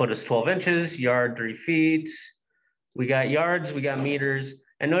 A foot is 12 inches, yard 3 feet. We got yards, we got meters.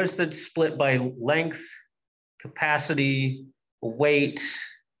 And notice that it's split by length, capacity, weight.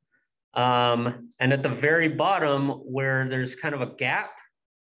 And at the very bottom where there's kind of a gap,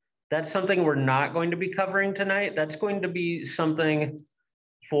 that's something we're not going to be covering tonight. That's going to be something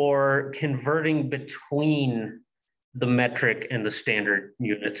for converting between the metric and the standard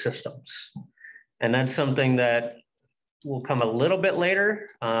unit systems. And that's something that will come a little bit later.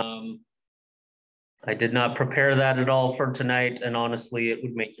 I did not prepare that at all for tonight. And honestly, it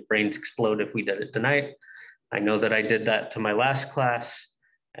would make your brains explode if we did it tonight. I know that I did that to my last class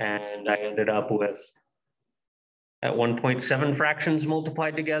and I ended up with at 1.7 fractions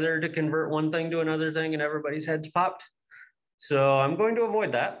multiplied together to convert one thing to another thing and everybody's heads popped. So I'm going to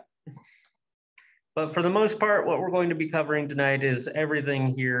avoid that. But for the most part, what we're going to be covering tonight is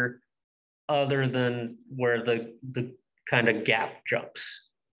everything here other than where the kind of gap jumps.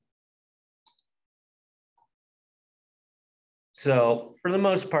 So for the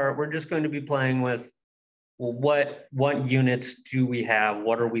most part, we're just going to be playing with, well, what units do we have?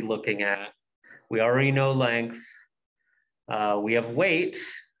 What are we looking at? We already know length. We have weight.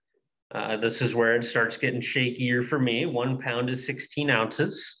 This is where it starts getting shakier for me. 1 pound is 16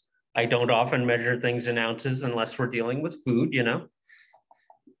 ounces. I don't often measure things in ounces unless we're dealing with food, you know?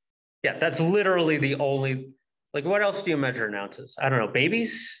 Yeah, that's literally the only, like what else do you measure in ounces? I don't know,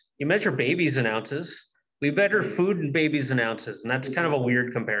 babies? You measure babies in ounces. We measure food and babies in ounces, and that's kind of a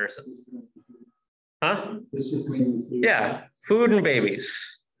weird comparison. Huh? It's just food. Yeah, food and babies,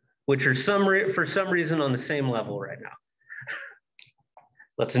 which are for some reason on the same level right now.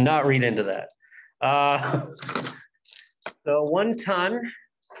 Let's not read into that. So 1 ton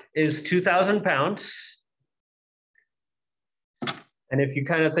is 2,000 pounds. And if you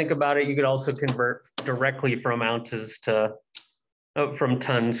kind of think about it, you could also convert directly from ounces to, from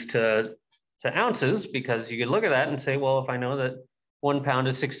tons to ounces, because you could look at that and say, well, if I know that 1 pound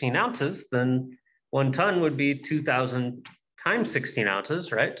is 16 ounces, then 1 ton would be 2,000 times 16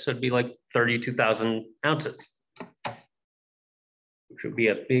 ounces, right? So it'd be like 32,000 ounces, which would be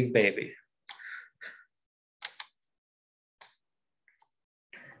a big baby.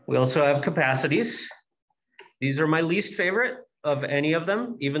 We also have capacities. These are my least favorite of any of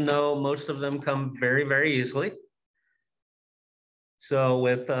them, even though most of them come very, very easily. So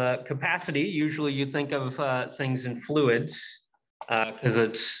with capacity, usually you think of things in fluids because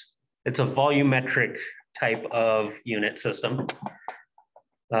it's a volumetric type of unit system.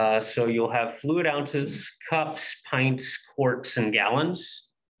 So you'll have fluid ounces, cups, pints, quarts, and gallons.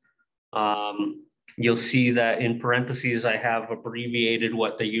 You'll see that in parentheses, I have abbreviated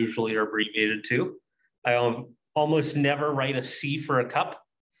what they usually are abbreviated to. I almost never write a C for a cup.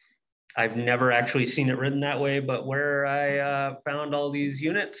 I've never actually seen it written that way, but where I found all these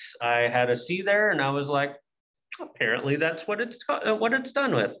units, I had a C there and I was like, apparently that's what it's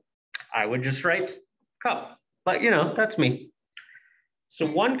done with. I would just write cup, but you know, that's me. So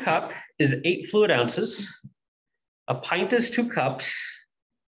 1 cup is 8 fluid ounces. A pint is 2 cups.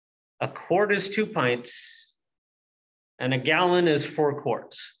 A quart is 2 pints. And a gallon is 4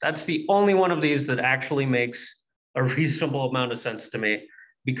 quarts. That's the only one of these that actually makes a reasonable amount of sense to me,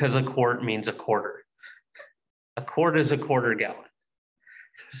 because a quart means a quarter. A quart is a quarter gallon.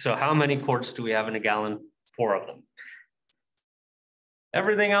 So how many quarts do we have in a gallon? 4 of them.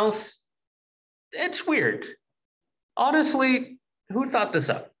 Everything else, it's weird. Honestly, who thought this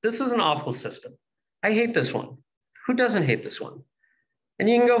up? This is an awful system. I hate this one. Who doesn't hate this one? And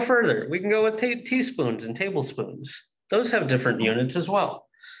you can go further. We can go with teaspoons and tablespoons. Those have different units as well.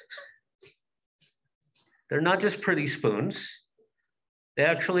 They're not just pretty spoons. They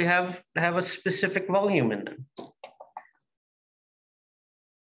actually have a specific volume in them.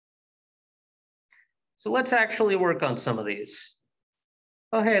 So let's actually work on some of these.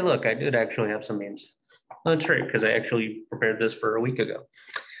 Oh, hey, look, I did actually have some memes. Oh, that's right, because I actually prepared this for a week ago.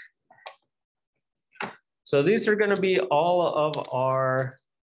 So these are going to be all of our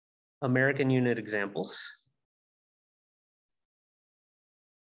American unit examples.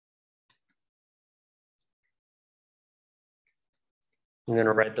 I'm going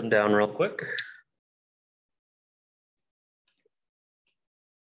to write them down real quick.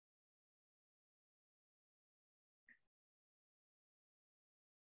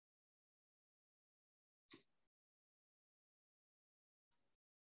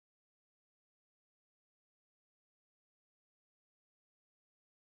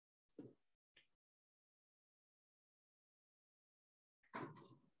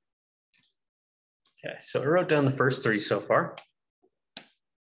 Okay, so I wrote down the first 3 so far.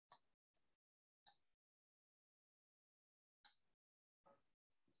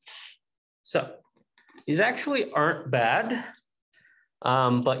 So these actually aren't bad,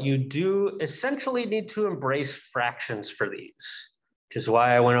 but you do essentially need to embrace fractions for these, which is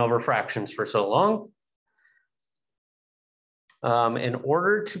why I went over fractions for so long. In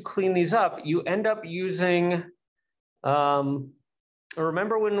order to clean these up, you end up using,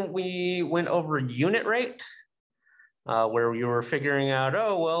 remember when we went over unit rate, where you were figuring out,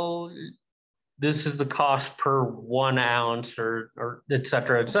 oh, well, this is the cost per 1 ounce or et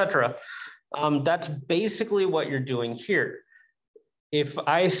cetera, et cetera. That's basically what you're doing here. If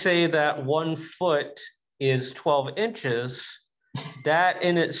I say that 1 foot is 12 inches, that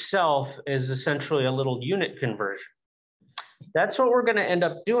in itself is essentially a little unit conversion. That's what we're going to end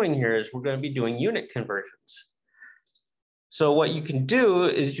up doing here, is we're going to be doing unit conversions. So what you can do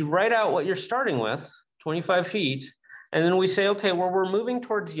is you write out what you're starting with, 25 feet, and then we say, okay, well, we're moving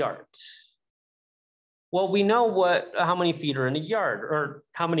towards yards. Well, we know how many feet are in a yard, or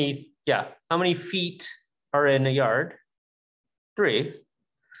how many feet are in a yard? 3.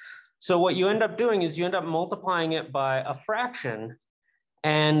 So what you end up doing is you end up multiplying it by a fraction,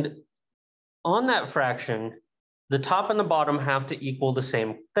 and on that fraction, the top and the bottom have to equal the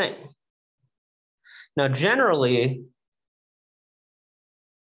same thing. Now, generally,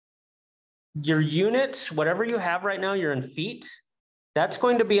 your units, whatever you have right now, you're in feet, that's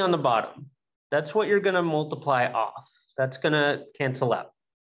going to be on the bottom. That's what you're going to multiply off. That's going to cancel out.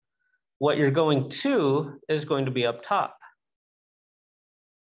 What you're going to is going to be up top.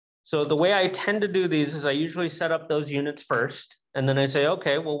 So the way I tend to do these is I usually set up those units first, and then I say,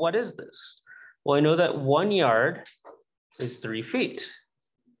 okay, well, what is this? Well, I know that 1 yard is 3 feet.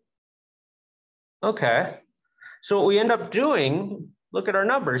 Okay, so what we end up doing, look at our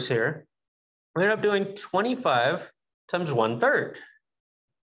numbers here, we end up doing 25 times 1/3.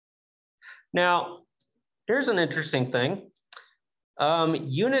 Now, here's an interesting thing.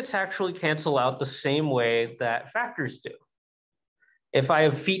 Units actually cancel out the same way that factors do. If I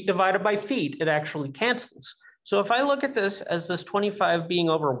have feet divided by feet, it actually cancels. So if I look at this as this 25 being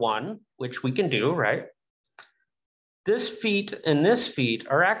over 1, which we can do, right? This feet and this feet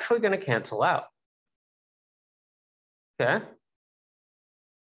are actually going to cancel out. Okay.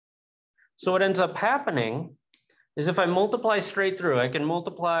 So what ends up happening is if I multiply straight through, I can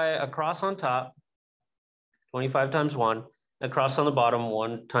multiply across on top, 25 times 1, across on the bottom,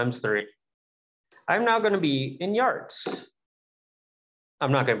 1 times 3. I'm now going to be in yards.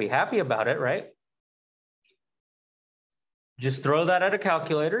 I'm not going to be happy about it, right? Just throw that at a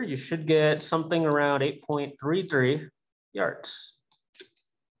calculator. You should get something around 8.33 yards.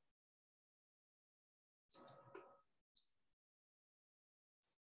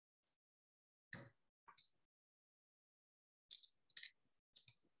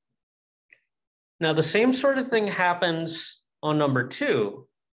 Now, the same sort of thing happens on number 2,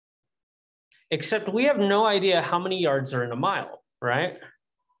 except we have no idea how many yards are in a mile, right?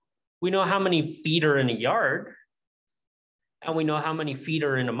 We know how many feet are in a yard, and we know how many feet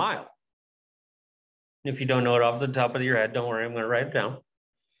are in a mile. If you don't know it off the top of your head, don't worry, I'm going to write it down.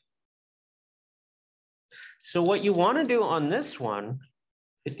 So what you want to do on this one,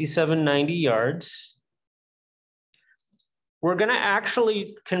 5790 yards, we're going to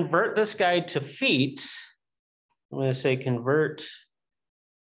actually convert this guy to feet. I'm going to say convert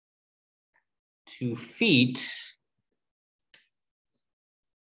to feet.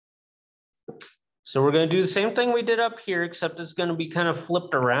 So we're going to do the same thing we did up here, except it's going to be kind of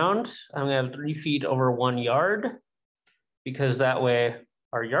flipped around. I'm going to have 3 feet over 1 yard, because that way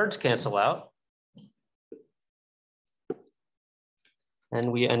our yards cancel out.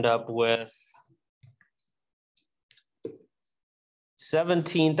 And we end up with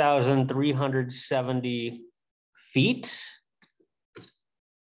 17,370 feet.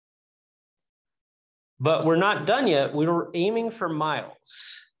 But we're not done yet. We were aiming for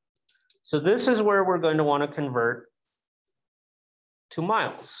miles. So this is where we're going to want to convert to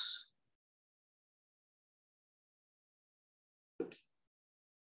miles.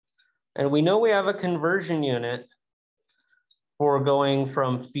 And we know we have a conversion unit for going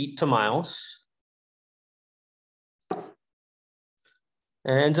from feet to miles.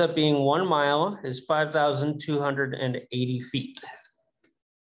 And it ends up being 1 mile is 5,280 feet.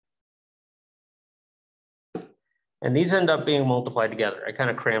 And these end up being multiplied together. I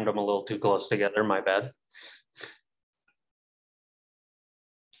kind of crammed them a little too close together, my bad.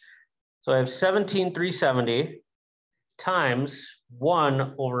 So I have 17,370 times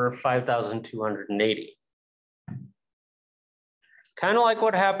 1 over 5,280. Kind of like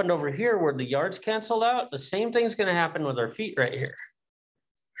what happened over here where the yards canceled out, the same thing's going to happen with our feet right here.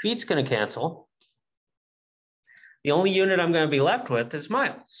 Feet's going to cancel. The only unit I'm going to be left with is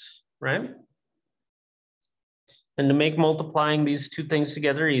miles, right? And to make multiplying these two things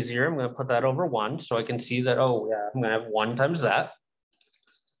together easier, I'm going to put that over 1 so I can see that, oh yeah, I'm going to have 1 times that.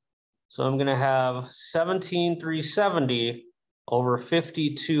 So I'm going to have 17,370 over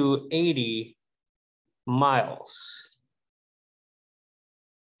 5,280 miles.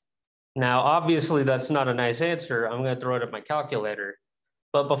 Now, obviously, that's not a nice answer. I'm going to throw it at my calculator.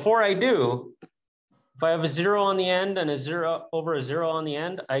 But before I do, if I have a 0 on the end and a 0 over a 0 on the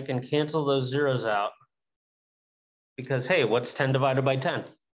end, I can cancel those zeros out. Because, hey, what's 10 divided by 10?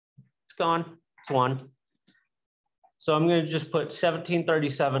 It's gone. It's 1. So I'm going to just put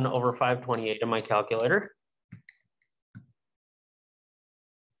 1737 over 528 in my calculator.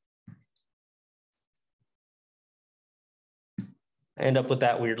 I end up with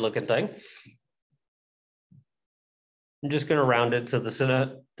that weird looking thing. I'm just going to round it to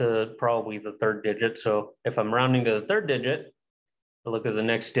probably the 3rd digit. So if I'm rounding to the 3rd digit, I look at the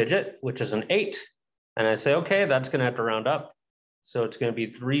next digit, which is an 8. And I say, okay, that's going to have to round up. So it's going to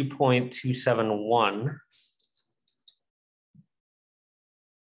be 3.271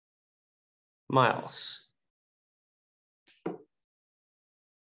 miles.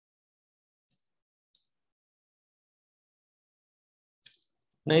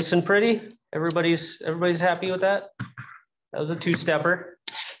 Nice and pretty. Everybody's happy with that. That was a 2-stepper.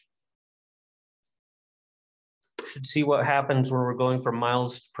 Should see what happens when we're going from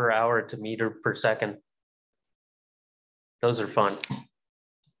miles per hour to meter per second. Those are fun.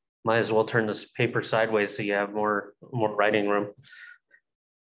 Might as well turn this paper sideways so you have more writing room.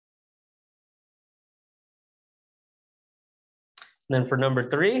 And then for number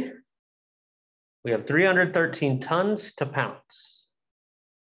 3, we have 313 tons to pounds.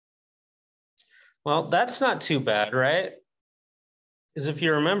 Well, that's not too bad, right? Because if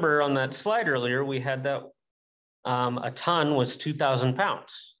you remember on that slide earlier, we had that a ton was 2,000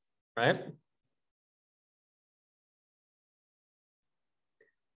 pounds, right?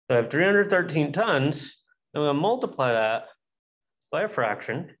 So I have 313 tons. I'm going to multiply that by a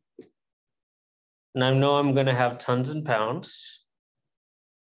fraction. And I know I'm going to have tons and pounds.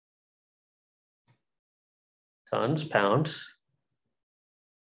 Tons, pounds.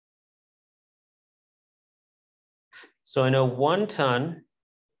 So I know 1 ton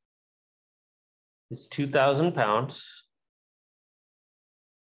is 2,000 pounds.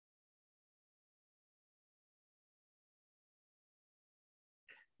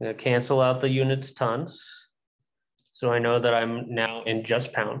 I'm gonna cancel out the units tons. So I know that I'm now in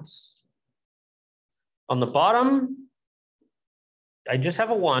just pounds. On the bottom, I just have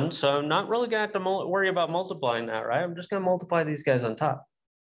a 1, so I'm not really gonna have to worry about multiplying that, right? I'm just gonna multiply these guys on top.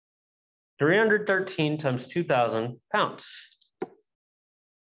 313 times 2,000 pounds.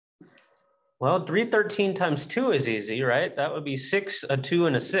 Well, 313 times 2 is easy, right? That would be 6, a 2,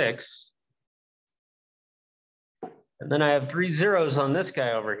 and a 6. And then I have 3 zeros on this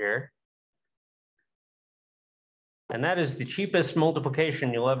guy over here. And that is the cheapest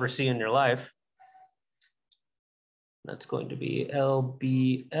multiplication you'll ever see in your life. That's going to be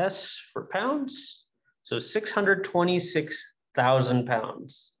LBS for pounds. So 626,000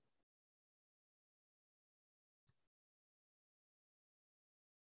 pounds.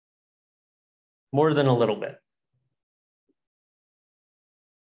 More than a little bit.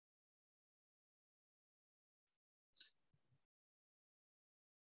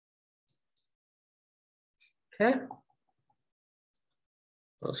 Okay.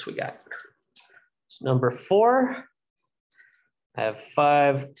 What else we got? So number 4, I have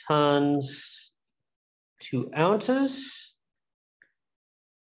 5 tons, 2 ounces.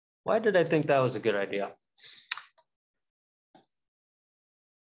 Why did I think that was a good idea?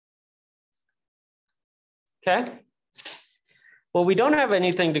 Okay. Well, we don't have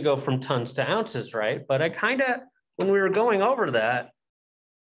anything to go from tons to ounces, right? But I kind of, when we were going over that,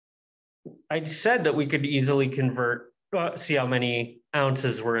 I said that we could easily convert, see how many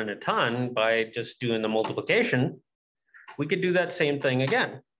ounces were in a ton by just doing the multiplication. We could do that same thing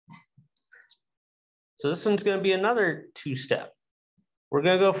again. So this one's going to be another 2-step. We're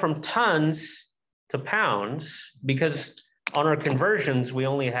going to go from tons to pounds because on our conversions, we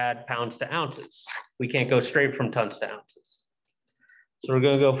only had pounds to ounces. We can't go straight from tons to ounces. So we're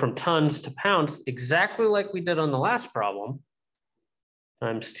going to go from tons to pounds exactly like we did on the last problem,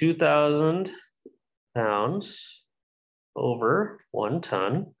 times 2,000 pounds over 1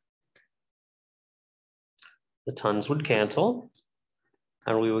 ton. The tons would cancel,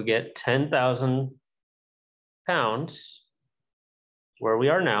 and we would get 10,000 pounds where we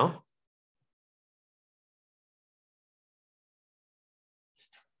are now.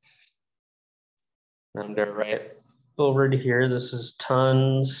 I'm going to write over to here. This is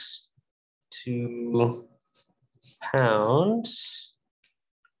tons to pounds.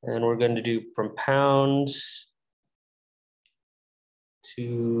 And we're going to do from pounds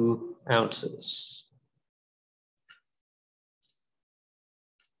to ounces.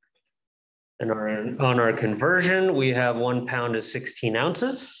 And on our conversion, we have 1 pound is 16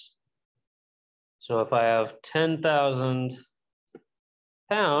 ounces. So if I have 10,000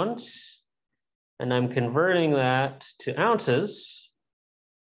 pounds, and I'm converting that to ounces,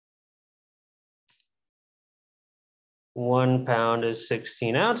 1 pound is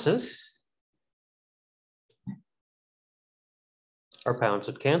 16 ounces. Our pounds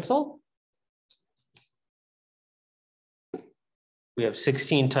would cancel. We have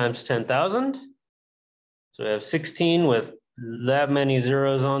 16 times 10,000. So we have 16 with that many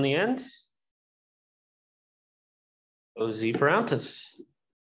zeros on the ends. OZ for ounces.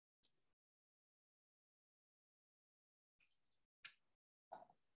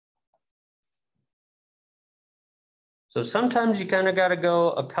 So sometimes you kind of got to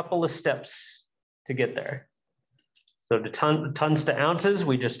go a couple of steps to get there. So to tons to ounces,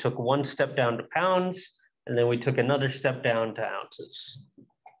 we just took 1 step down to pounds, and then we took another step down to ounces.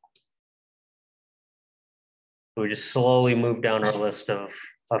 We just slowly moved down our list of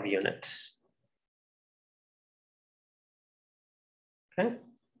units. Okay.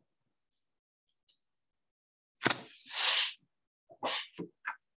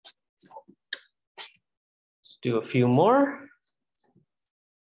 Let's do a few more.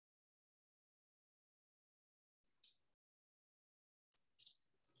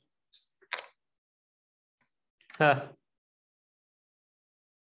 I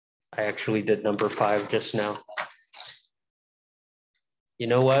actually did number 5 just now. You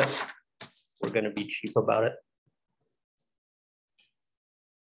know what? We're going to be cheap about it.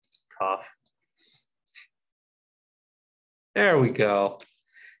 Cough. There we go.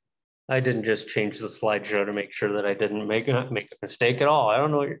 I didn't just change the slideshow to make sure that I didn't make a mistake at all. I don't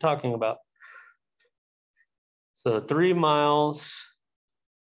know what you're talking about. So 3 miles,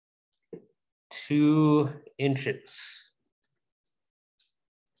 2 inches.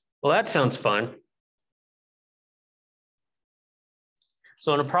 Well, that sounds fun.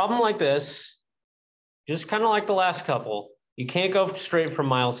 So in a problem like this, just kind of like the last couple, you can't go straight from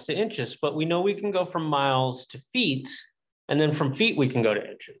miles to inches, but we know we can go from miles to feet, and then from feet we can go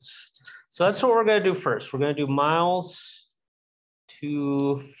to inches. So that's what we're going to do first. We're going to do miles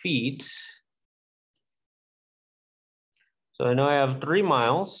 2 feet. So I know I have 3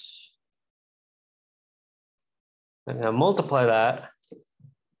 miles. I'm gonna multiply that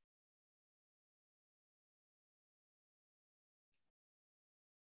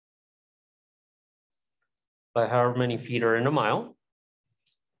by however many feet are in a mile.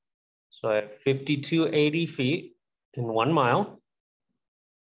 So I have 5280 feet in 1 mile.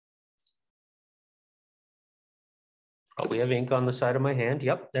 Oh, we have ink on the side of my hand.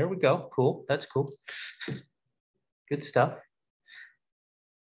 Yep, there we go. Cool, that's cool. Good stuff.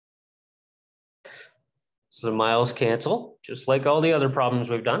 So the miles cancel, just like all the other problems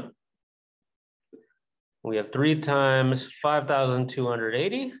we've done. We have 3 times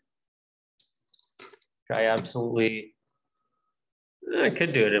 5,280. I absolutely, I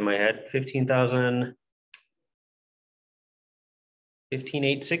could do it in my head. 15,000,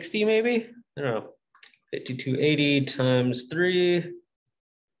 15,860 maybe? I don't know. 5280 times 3.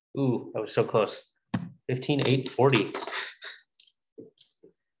 Ooh, that was so close. 15,840.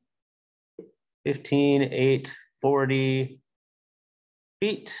 15,840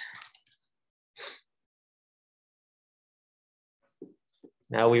 feet.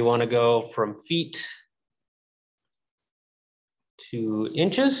 Now we want to go from feet to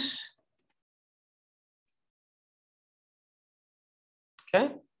inches.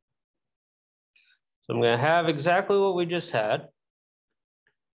 Okay. So I'm going to have exactly what we just had.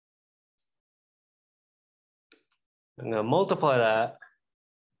 I'm going to multiply that.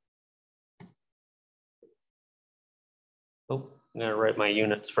 Oh, I'm going to write my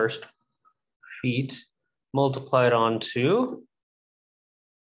units first. Feet multiplied on 2.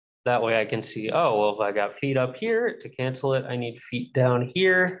 That way I can see, oh, well, if I got feet up here, to cancel it, I need feet down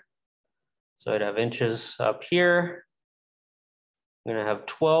here. So I'd have inches up here. I'm going to have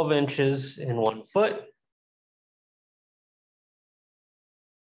 12 inches in 1 foot.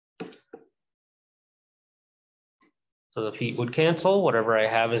 So the feet would cancel. Whatever I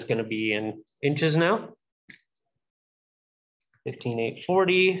have is going to be in inches now.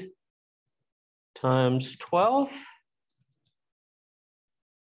 15,840 times 12.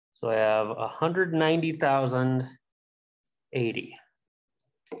 So I have 190,080.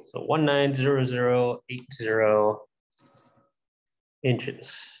 So 190080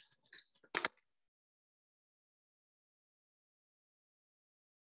 inches.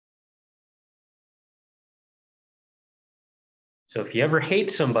 So if you ever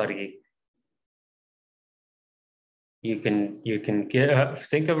hate somebody, you can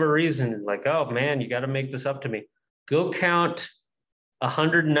think of a reason like, oh man, you got to make this up to me. Go count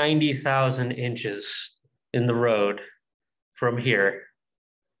 190,000 inches in the road from here,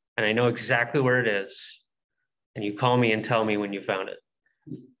 and I know exactly where it is. And you call me and tell me when you found it.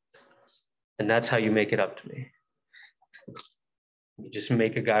 And that's how you make it up to me. You just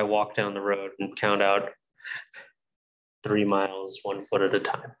make a guy walk down the road and count out 3 miles, 1 foot at a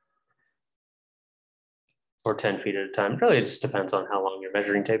time. Or 10 feet at a time. Really, it just depends on how long your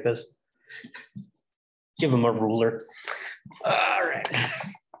measuring tape is. Give him a ruler. All right.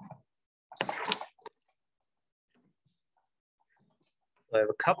 I have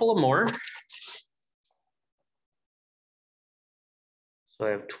a couple of more. So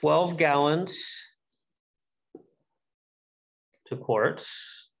I have 12 gallons to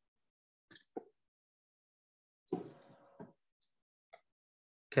quarts.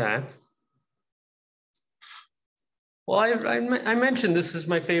 Okay. Well, I mentioned this is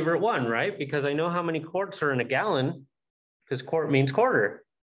my favorite one, right? Because I know how many quarts are in a gallon, because quart means quarter.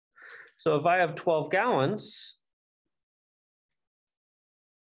 So if I have 12 gallons,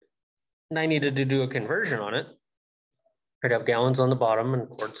 and I needed to do a conversion on it, I'd have gallons on the bottom and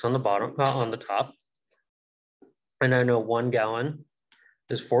quarts on the bottom, on the top. And I know 1 gallon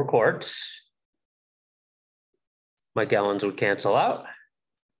is 4 quarts. My gallons would cancel out.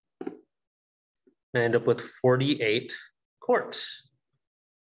 I end up with 48 quarts.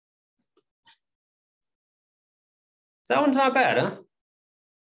 That one's not bad, huh?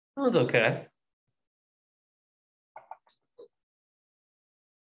 That one's okay.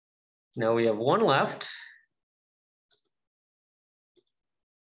 Now we have 1 left.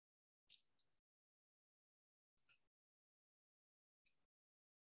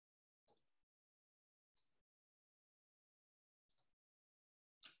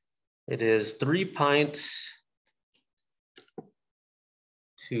 It is 3 pints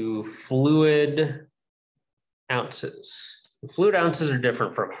to fluid ounces. Fluid ounces are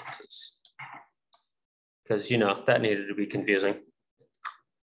different from ounces because, you know, that needed to be confusing.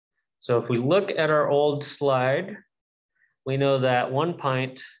 So if we look at our old slide, we know that 1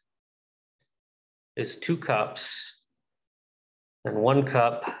 pint is 2 cups. And 1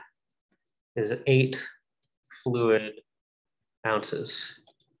 cup is 8 fluid ounces.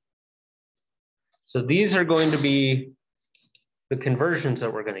 So these are going to be the conversions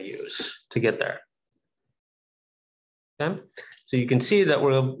that we're going to use to get there. Okay, so you can see that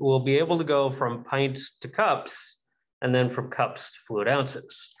we'll be able to go from pints to cups and then from cups to fluid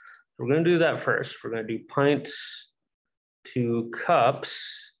ounces. We're going to do that first. We're going to do pints to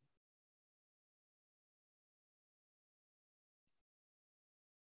cups.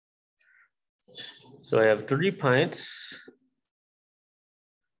 So I have 3 pints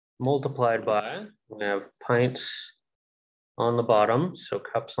multiplied by, we have pints on the bottom, so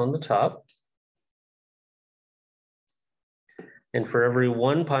cups on the top. And for every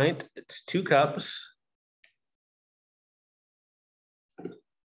 1 pint, it's 2 cups.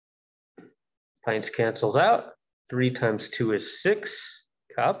 Pints cancels out. 3 times 2 is 6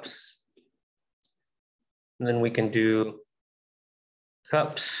 cups. And then we can do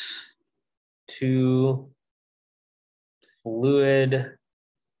cups to fluid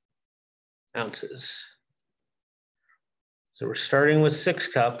ounces. So we're starting with 6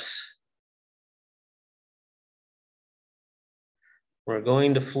 cups. We're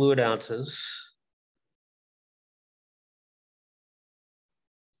going to fluid ounces.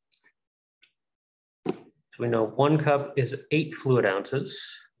 So we know 1 cup is 8 fluid ounces.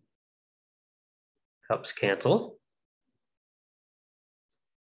 Cups cancel.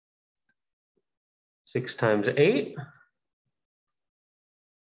 6 times 8,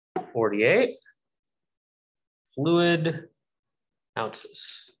 48 fluid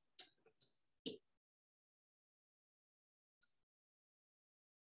ounces.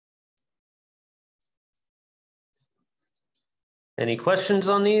 Any questions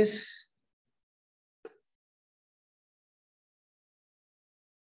on these?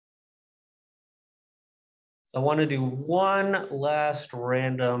 So I want to do one last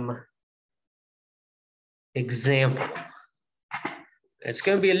random example. It's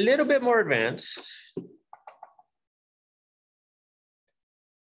going to be a little bit more advanced.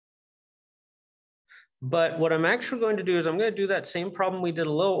 But what I'm actually going to do is I'm going to do that same problem we did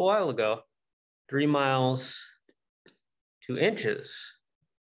a little while ago, 3 miles to inches.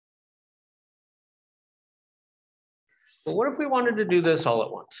 But what if we wanted to do this all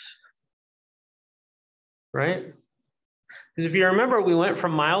at once? Right? Because if you remember, we went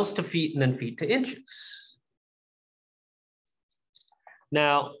from miles to feet and then feet to inches.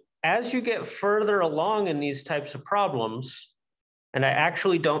 Now, as you get further along in these types of problems, and I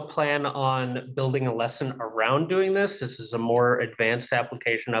actually don't plan on building a lesson around doing this. This is a more advanced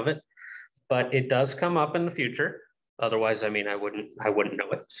application of it, but it does come up in the future. Otherwise, I mean, I wouldn't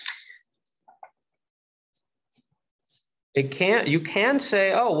know it. You can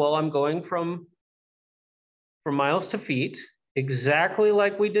say, oh, well, I'm going from miles to feet, exactly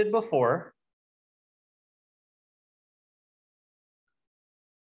like we did before.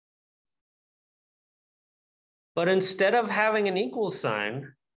 But instead of having an equal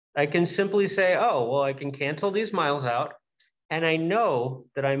sign, I can simply say, oh, well, I can cancel these miles out, and I know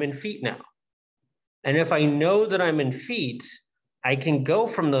that I'm in feet now. And if I know that I'm in feet, I can go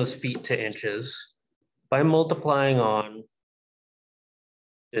from those feet to inches by multiplying on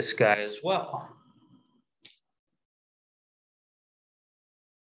this guy as well.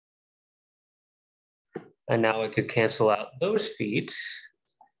 And now I could cancel out those feet,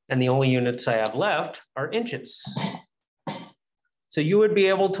 and the only units I have left are inches. So you would be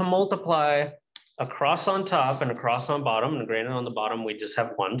able to multiply across on top and across on bottom, and granted on the bottom we just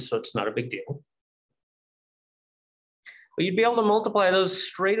have 1, so it's not a big deal. But you'd be able to multiply those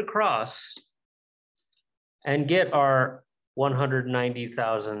straight across and get our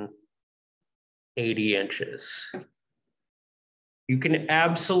 190,080 inches. You can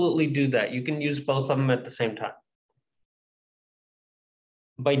absolutely do that. You can use both of them at the same time.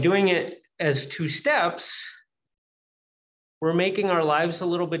 By doing it as 2 steps, we're making our lives a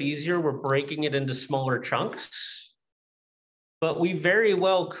little bit easier. We're breaking it into smaller chunks. But we very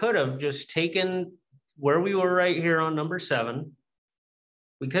well could have just taken where we were right here on number 7.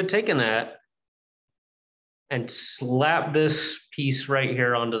 We could have taken that and slapped this piece right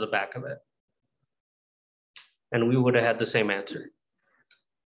here onto the back of it. And we would have had the same answer.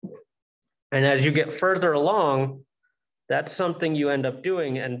 And as you get further along, that's something you end up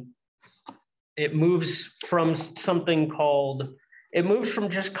doing. And it moves from just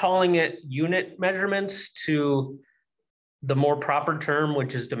calling it unit measurements to the more proper term,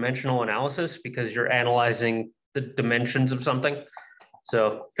 which is dimensional analysis, because you're analyzing the dimensions of something.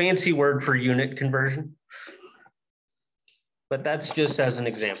 So fancy word for unit conversion. But that's just as an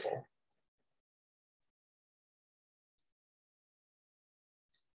example.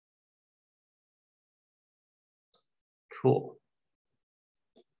 Cool.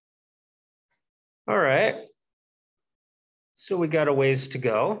 All right. So we got a ways to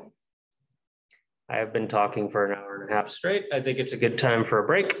go. I have been talking for an hour and a half straight. I think it's a good time for a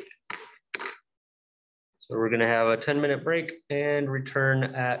break. So we're gonna have a 10-minute break and return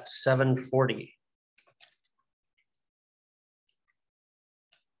at 7:40.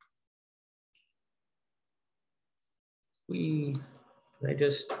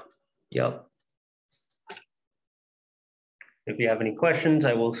 Yep. If you have any questions,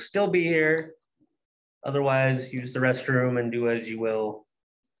 I will still be here. Otherwise, use the restroom and do as you will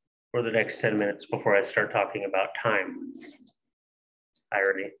for the next 10 minutes before I start talking about time.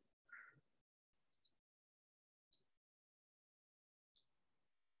 Irony.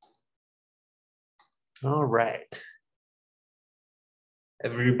 All right.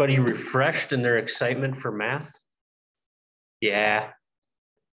 Everybody refreshed in their excitement for math? Yeah.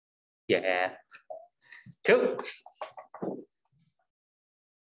 Cool.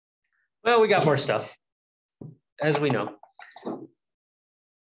 Well, we got more stuff, as we know.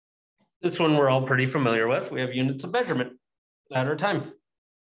 This one we're all pretty familiar with. We have units of measurement at our time.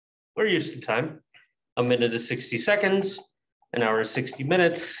 We're used to time. A minute is 60 seconds, an hour is 60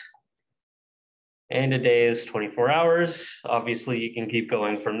 minutes, and a day is 24 hours. Obviously, you can keep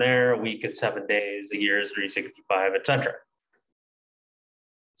going from there. A week is 7 days, a year is 365, etc.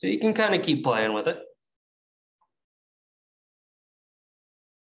 So you can kind of keep playing with it.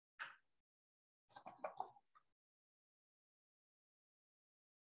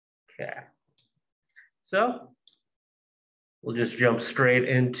 Okay. So we'll just jump straight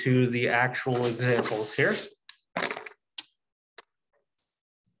into the actual examples here.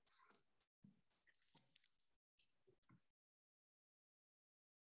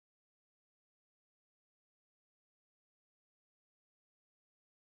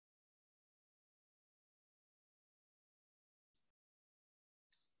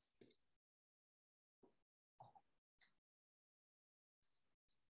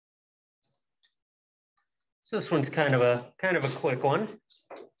 So this one's kind of a quick one.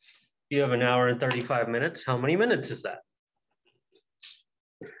 You have an hour and 35 minutes. How many minutes is that?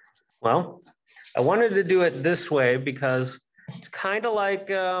 Well, I wanted to do it this way because it's kind of like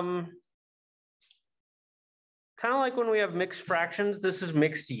when we have mixed fractions. This is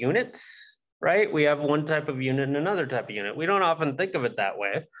mixed units, right? We have one type of unit and another type of unit. We don't often think of it that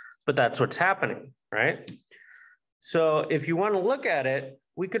way, but that's what's happening, right? So if you want to look at it,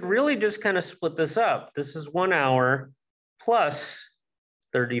 we could really just kind of split this up. This is 1 hour plus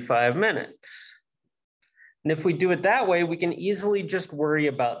 35 minutes. And if we do it that way, we can easily just worry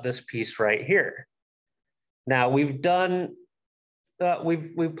about this piece right here. Now we've done,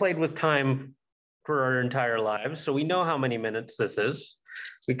 we've played with time for our entire lives. So we know how many minutes this is.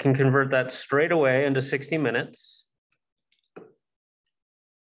 We can convert that straight away into 60 minutes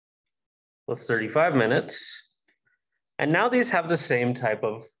plus 35 minutes. And now these have the same type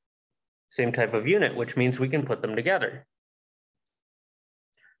of unit, which means we can put them together.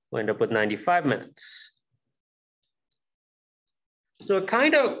 We'll end up with 95 minutes. So it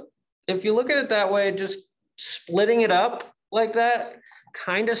kind of, if you look at it that way, just splitting it up like that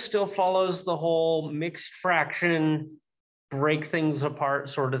kind of still follows the whole mixed fraction, break things apart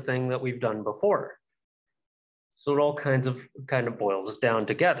sort of thing that we've done before. So it all kind of boils down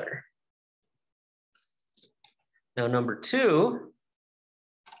together. Now, number 2,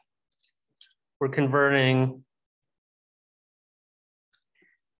 we're converting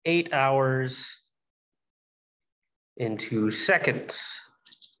 8 hours into seconds.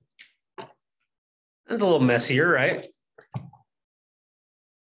 That's a little messier, right?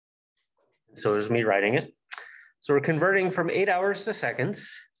 So is me writing it. So we're converting from 8 hours to seconds.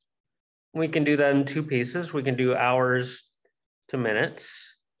 We can do that in 2 pieces. We can do hours to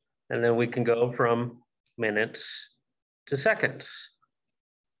minutes, and then we can go from minutes to seconds,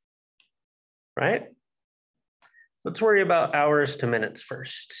 right? Let's worry about hours to minutes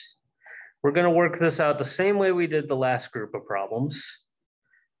first. We're going to work this out the same way we did the last group of problems.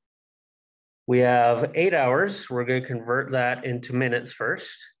 We have 8 hours. We're going to convert that into minutes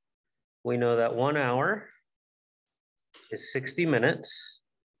first. We know that 1 hour is 60 minutes.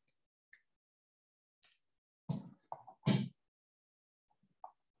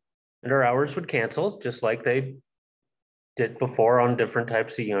 And our hours would cancel just like they did before on different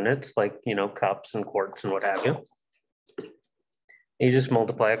types of units, like, you know, cups and quarts and what have you. You just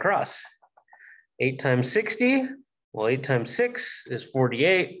multiply across. 8 times 60, well, 8 times 6 is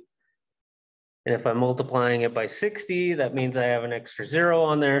 48. And if I'm multiplying it by 60, that means I have an extra 0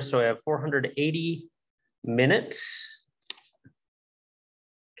 on there. So I have 480 minutes.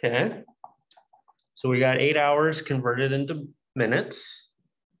 Okay. So we got 8 hours converted into minutes.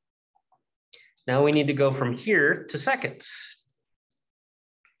 Now we need to go from here to seconds.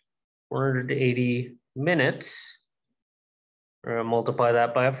 480 minutes. We're going to multiply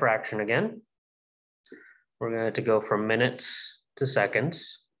that by a fraction again. We're going to have to go from minutes to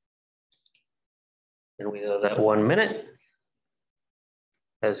seconds. And we know that 1 minute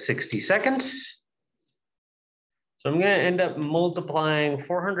has 60 seconds. So I'm going to end up multiplying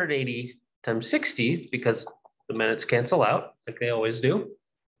 480 times 60 because the minutes cancel out like they always do.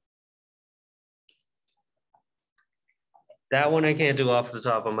 That one I can't do off the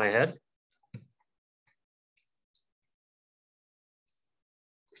top of my head.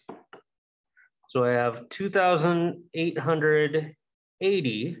 So I have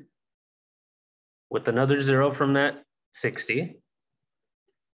 2,880 with another zero from that 60.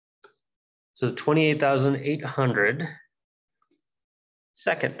 So 28,800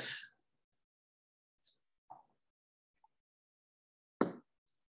 seconds.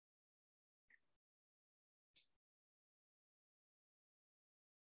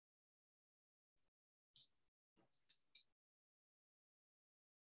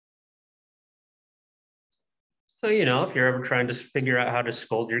 So, you know, if you're ever trying to figure out how to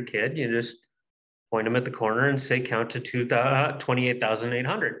scold your kid, you just point them at the corner and say, count to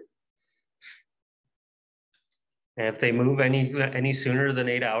 28,800. And if they move any sooner than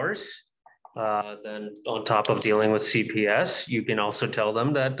 8 hours, then on top of dealing with CPS, you can also tell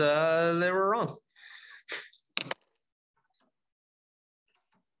them that they were wrong.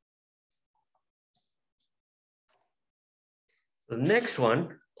 The next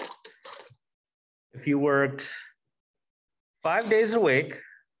one, if you worked 5 days a week,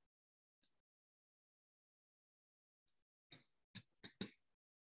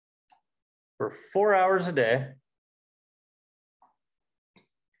 for 4 hours a day,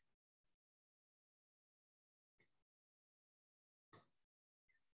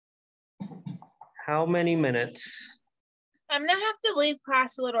 how many minutes? I'm gonna have to leave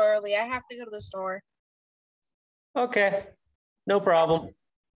class a little early. I have to go to the store. Okay, no problem.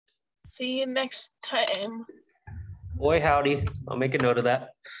 See you next time. Boy, howdy. I'll make a note of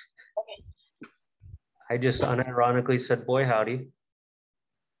that. Okay. I just unironically said, boy, howdy.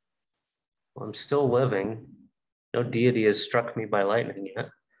 Well, I'm still living. No deity has struck me by lightning yet.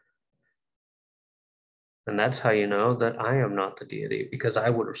 And that's how you know that I am not the deity, because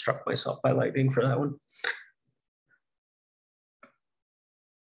I would have struck myself by lightning for that one.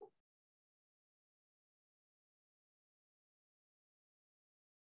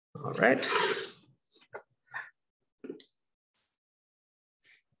 All right.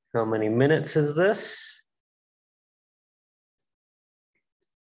 How many minutes is this?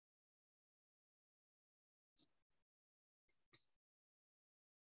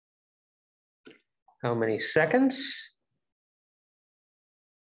 How many seconds?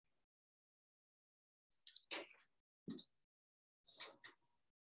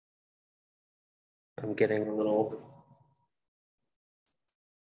 I'm getting a little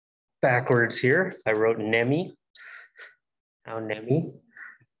backwards here. I wrote Nemi. How Nemi?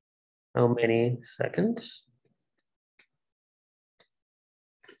 How many seconds?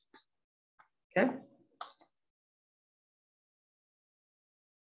 Okay.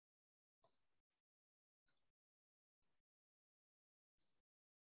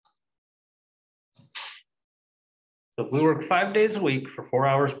 So if we work 5 days a week for 4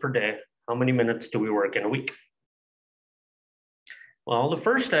 hours per day, how many minutes do we work in a week? Well, the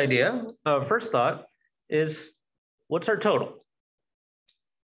first thought is, what's our total?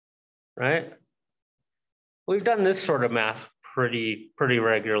 Right? We've done this sort of math pretty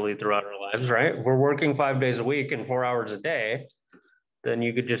regularly throughout our lives, right? If we're working 5 days a week and 4 hours a day, then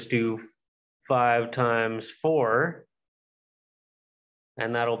you could just do 5 times 4,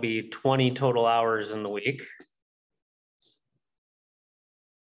 and that'll be 20 total hours in the week.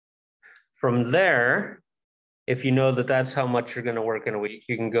 From there, if you know that that's how much you're going to work in a week,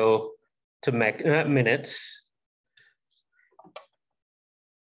 you can go to minutes.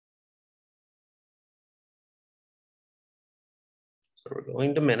 So we're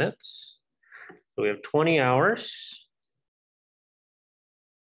going to minutes. So we have 20 hours.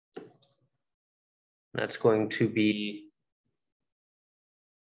 That's going to be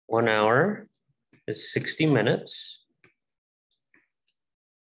 1 hour is 60 minutes.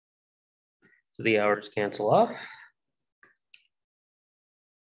 So the hours cancel off.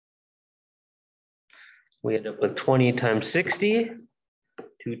 We end up with 20 times 60.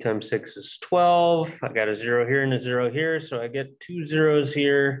 2 times 6 is 12. I got a 0 here and a 0 here, so I get 2 zeros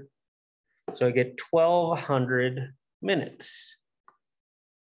here. So I get 1,200 minutes.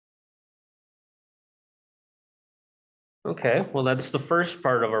 Okay, well, that's the first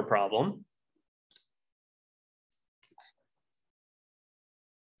part of our problem.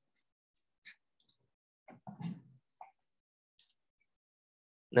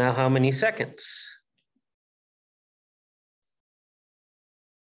 Now, how many seconds?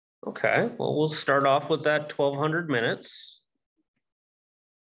 Okay, well, we'll start off with that 1200 minutes.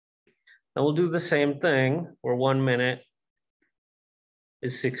 And we'll do the same thing where 1 minute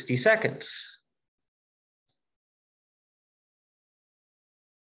is 60 seconds.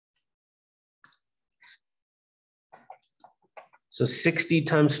 So 60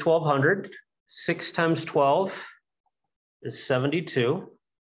 times 1200, 6 times 12 is 72.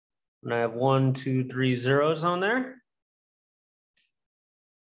 And I have 1, 2, 3 zeros on there.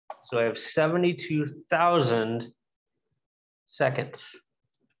 So I have 72,000 seconds.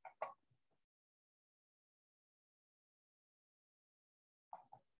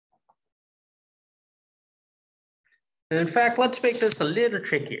 And in fact, let's make this a little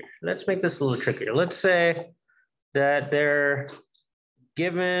trickier. Let's say that they're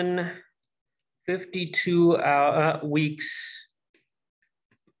given 52 weeks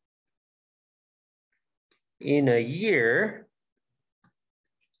in a year.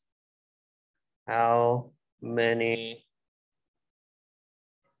 How many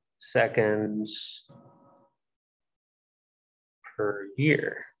seconds per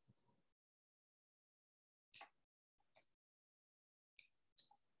year?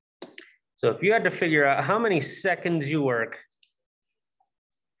 So if you had to figure out how many seconds you work,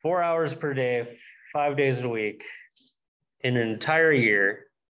 4 hours per day, 5 days a week, in an entire year,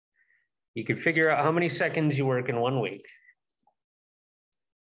 you could figure out how many seconds you work in 1 week.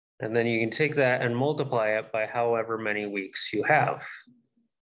 And then you can take that and multiply it by however many weeks you have.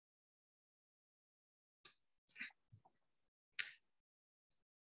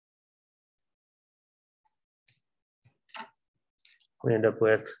 We end up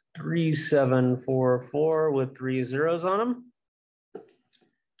with 3744 with 3 zeros on them.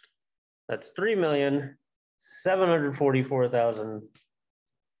 That's 3,744,000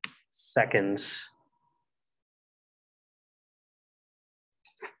 seconds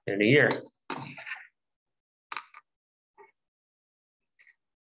in a year.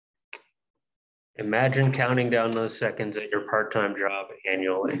 Imagine counting down those seconds at your part-time job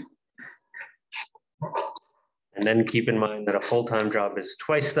annually. And then keep in mind that a full-time job is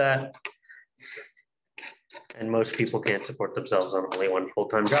twice that. And most people can't support themselves on only one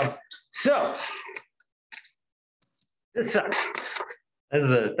full-time job. So this sucks.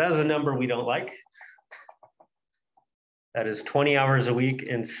 That is a number we don't like. That is 20 hours a week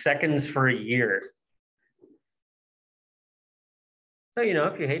in seconds for a year. So, you know,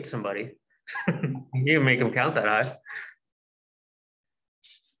 if you hate somebody, you can make them count that high.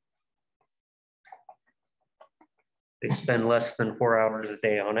 They spend less than 4 hours a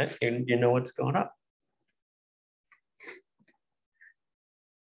day on it, and you know what's going up.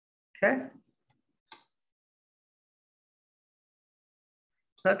 Okay.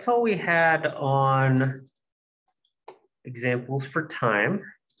 So that's all we had on examples for time.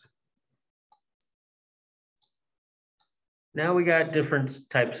 Now we got different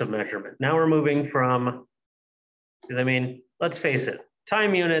types of measurement. Now we're moving from, because I mean, let's face it,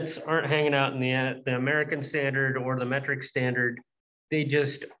 time units aren't hanging out in the American standard or the metric standard. They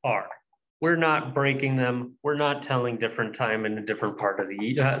just are. We're not breaking them. We're not telling different time in a different part of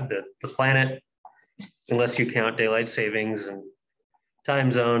the planet, unless you count daylight savings and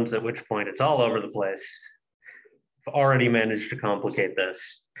time zones, at which point it's all over the place. I've already managed to complicate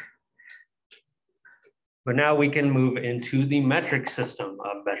this. But now we can move into the metric system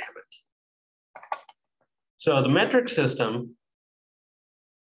of measurement. So the metric system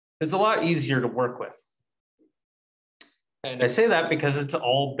is a lot easier to work with. And I say that because it's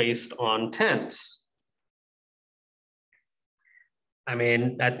all based on tens. I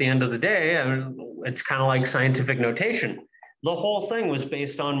mean, at the end of the day, it's kind of like scientific notation. The whole thing was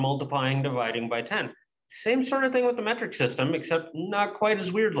based on multiplying, dividing by 10. Same sort of thing with the metric system, except not quite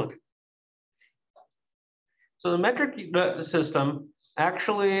as weird looking. So the metric system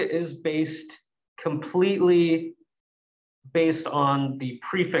actually is completely based on the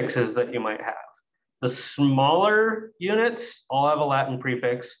prefixes that you might have. The smaller units all have a Latin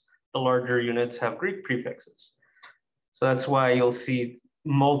prefix. The larger units have Greek prefixes. So that's why you'll see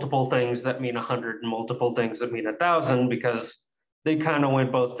multiple things that mean 100 and multiple things that mean 1,000, because they kind of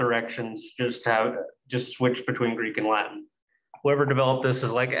went both directions, just switch between Greek and Latin. Whoever developed this is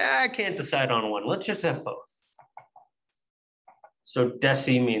like, I can't decide on one. Let's just have both. So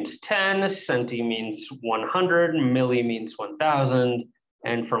deci means 10, centi means 100, milli means 1,000.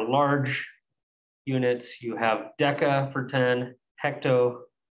 And for large units, you have deca for 10, hecto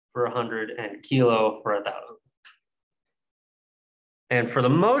for 100, and kilo for 1,000. And for the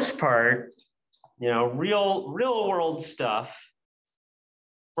most part, you know, real world stuff,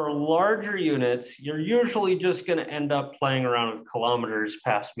 for larger units, you're usually just going to end up playing around with kilometers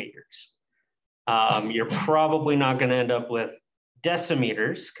past meters. You're probably not going to end up with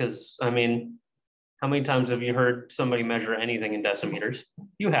decimeters, because, I mean, how many times have you heard somebody measure anything in decimeters?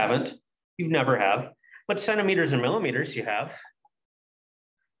 You haven't. You never have. But centimeters and millimeters, you have.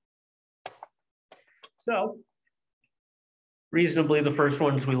 So, reasonably, the first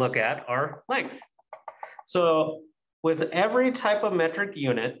ones we look at are length. So, with every type of metric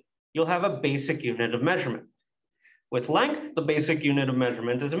unit, you'll have a basic unit of measurement. With length, the basic unit of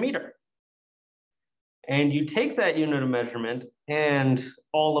measurement is a meter. And you take that unit of measurement and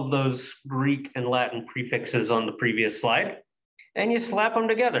all of those Greek and Latin prefixes on the previous slide, and you slap them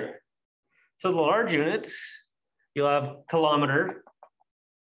together. So the large units, you'll have kilometer,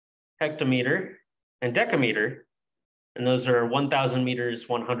 hectometer, and decameter. And those are 1,000 meters,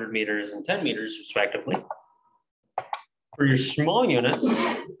 100 meters, and 10 meters, respectively. For your small units,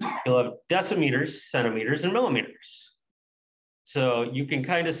 you'll have decimeters, centimeters, and millimeters. So you can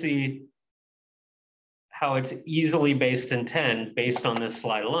kind of see how it's easily based in 10 based on this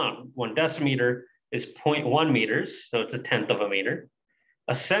slide alone. 1 decimeter is 0.1 meters, so it's a 1/10 of a meter.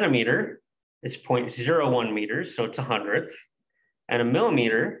 A centimeter is 0.01 meters, so it's a 100th. And a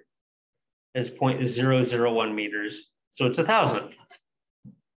millimeter is 0.001 meters, so it's a 1,000th.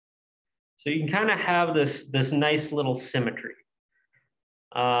 So you can kind of have this nice little symmetry.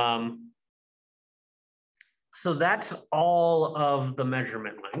 So that's all of the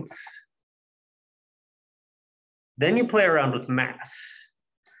measurement lengths. Then you play around with mass.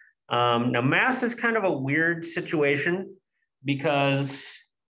 Now mass is kind of a weird situation because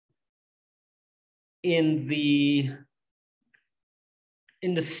in the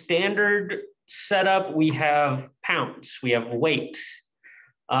standard setup, we have pounds, we have weight.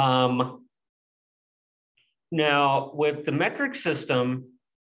 Now with the metric system,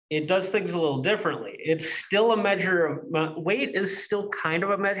 it does things a little differently. It's still a measure of, weight is still kind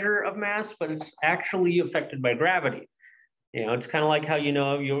of a measure of mass, but it's actually affected by gravity. You know, it's kind of like how, you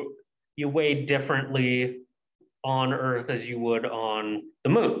know, you weigh differently on Earth as you would on the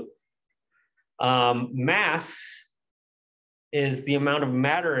moon. Mass is the amount of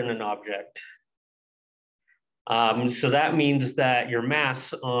matter in an object. So that means that your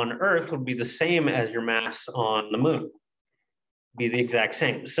mass on Earth would be the same as your mass on the moon. Be the exact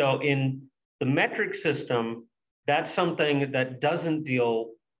same. So in the metric system, that's something that doesn't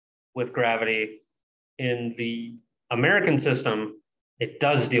deal with gravity. In the American system, it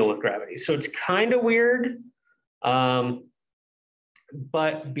does deal with gravity. So it's kind of weird. But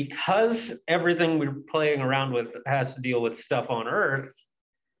because everything we're playing around with has to deal with stuff on Earth,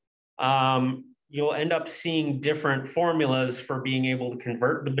 you'll end up seeing different formulas for being able to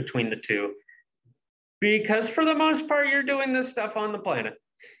convert between the two. Because for the most part, you're doing this stuff on the planet.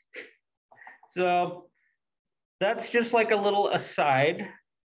 So that's just like a little aside.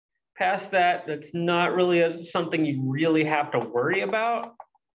 Past that, that's not really something you really have to worry about.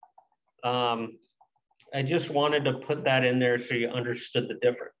 I just wanted to put that in there so you understood the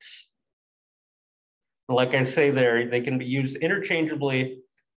difference. Like I say there, they can be used interchangeably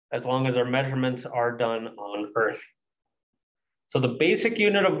as long as our measurements are done on Earth. So the basic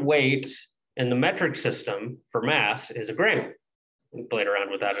unit of weight in the metric system for mass is a gram. We played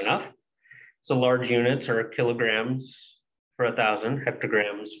around with that enough. So large units are kilograms for 1,000,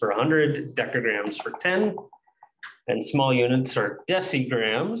 hectograms for 100, decagrams for 10, and small units are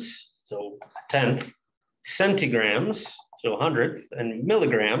decigrams, so 1/10, centigrams, so 100th, and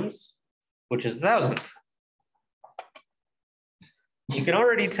milligrams, which is 1,000th. You can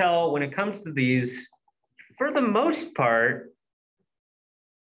already tell when it comes to these, for the most part,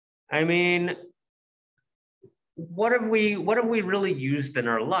 I mean, what have we really used in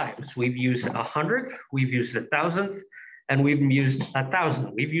our lives? We've used 100th, we've used 1,000th, and we've used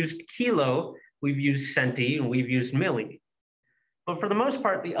 1,000. We've used kilo, we've used centi, and we've used milli. But for the most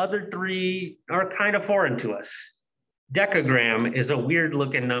part, the other three are kind of foreign to us. Decagram is a weird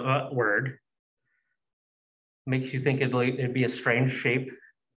looking word. Makes you think it'd be a strange shape.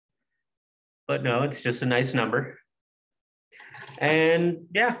 But no, it's just a nice number. And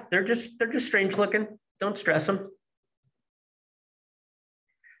yeah, they're just strange looking. Don't stress them.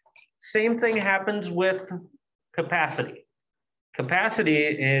 Same thing happens with capacity. Capacity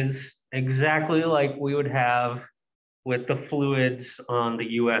is exactly like we would have with the fluids on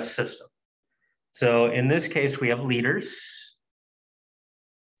the US system. So in this case, we have liters.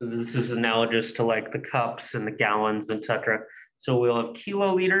 This is analogous to like the cups and the gallons, etc. So we'll have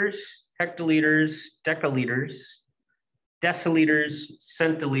kiloliters, hectoliters, decaliters, deciliters,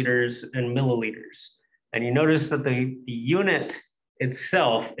 centiliters, and milliliters. And you notice that the unit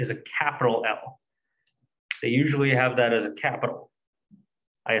itself is a capital L. They usually have that as a capital.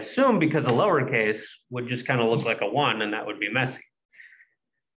 I assume because a lowercase would just kind of look like a 1 and that would be messy.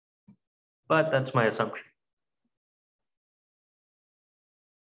 But that's my assumption.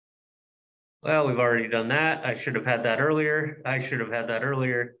 Well, we've already done that. I should have had that earlier. I should have had that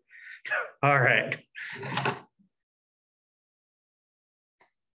earlier. All right.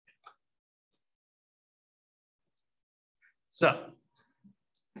 So,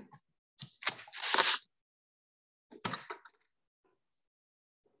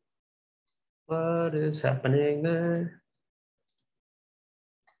 what is happening there?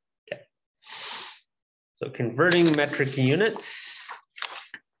 Okay. So converting metric units.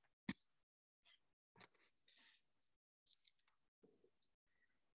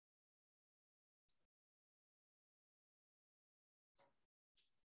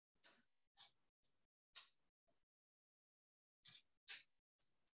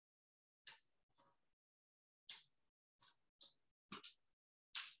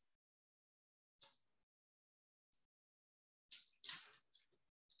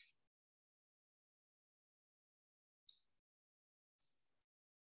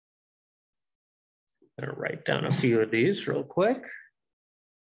 I'm gonna write down a few of these real quick.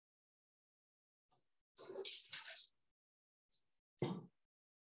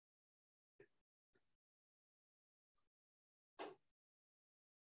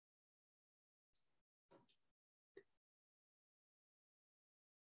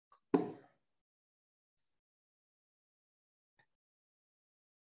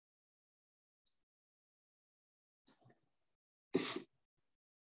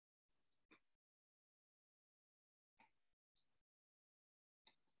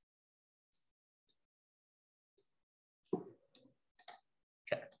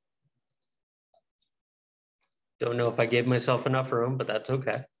 Don't know if I gave myself enough room, but that's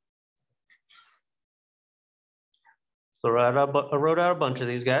okay. So I wrote out a bunch of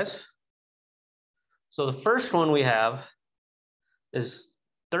these guys. So the first one we have is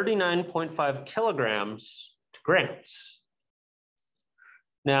 39.5 kilograms to grams.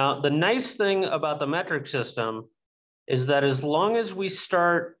 Now, the nice thing about the metric system is that as long as we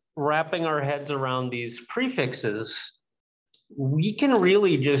start wrapping our heads around these prefixes, we can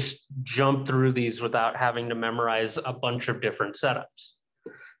really just jump through these without having to memorize a bunch of different setups.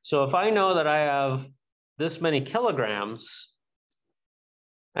 So if I know that I have this many kilograms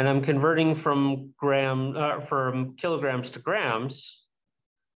and I'm converting from kilograms to grams,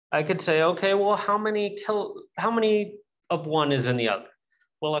 I could say, okay, well, how many of one is in the other?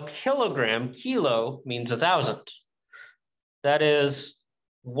 Well, a kilogram, kilo, means 1,000. That is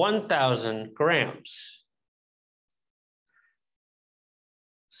 1,000 grams.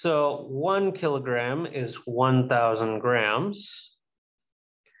 So 1 kilogram is 1,000 grams.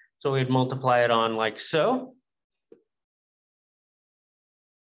 So we'd multiply it on like so.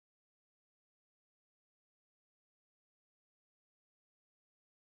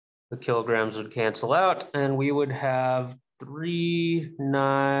 The kilograms would cancel out and we would have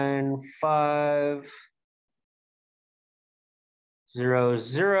 39500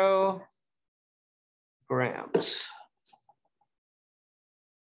 grams.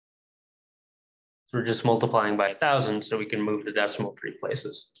 So we're just multiplying by 1,000 so we can move the decimal 3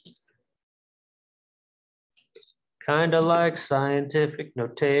 places. Kind of like scientific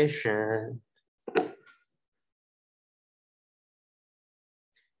notation.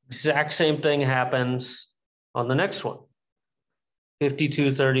 Exact same thing happens on the next one.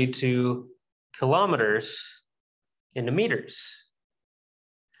 5232 kilometers into meters.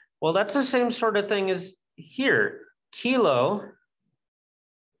 Well, that's the same sort of thing as here. Kilo,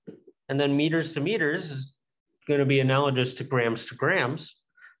 and then meters to meters is going to be analogous to grams.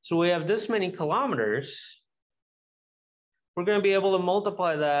 So we have this many kilometers. We're going to be able to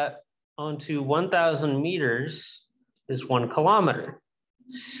multiply that onto 1,000 meters is 1 kilometer.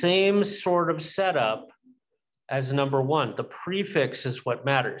 Same sort of setup as number 1. The prefix is what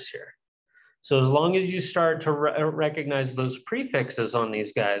matters here. So as long as you start to recognize those prefixes on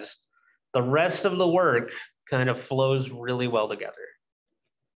these guys, the rest of the work kind of flows really well together.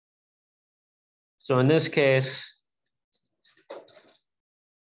 So in this case,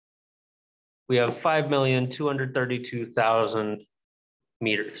 we have 5,232,000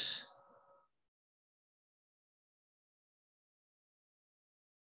 meters.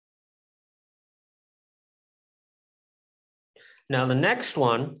 Now the next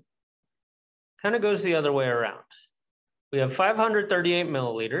one kind of goes the other way around. We have 538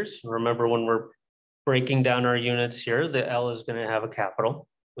 milliliters. Remember, when we're breaking down our units here, the L is going to have a capital.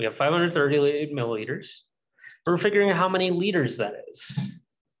 We have 538 milliliters. We're figuring out how many liters that is.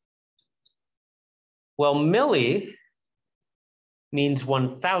 Well, milli means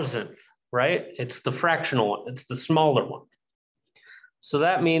 1,000th, right? It's the fractional one. It's the smaller one. So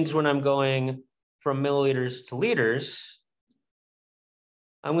that means when I'm going from milliliters to liters,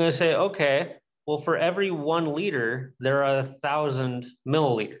 I'm going to say, okay, well, for every 1 liter, there are 1,000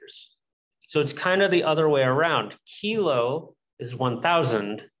 milliliters. So it's kind of the other way around. Kilo is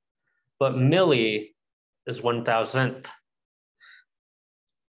 1,000, but milli is 1,000th.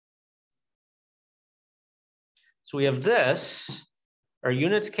 So we have this. Our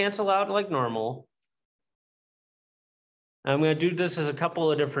units cancel out like normal. I'm going to do this as a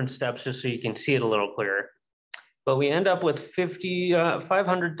couple of different steps just so you can see it a little clearer. But we end up with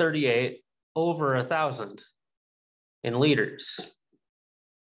 538 over 1,000 in liters.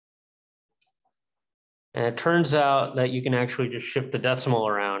 And it turns out that you can actually just shift the decimal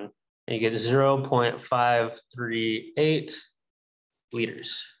around and you get 0.538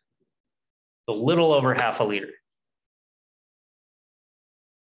 liters. A little over half a liter.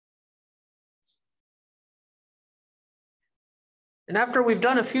 And after we've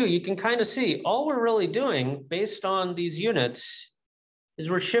done a few, you can kind of see all we're really doing based on these units is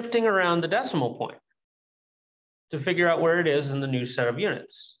we're shifting around the decimal point to figure out where it is in the new set of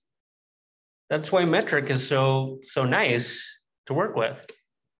units. That's why metric is so nice to work with.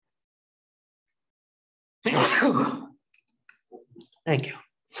 Thank you.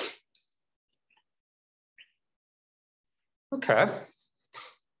 Okay.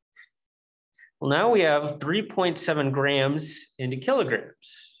 Well, now we have 3.7 grams into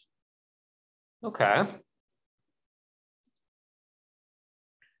kilograms. Okay.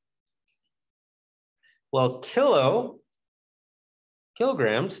 Well,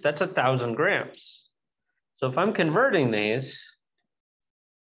 kilograms, that's 1,000 grams. So if I'm converting these,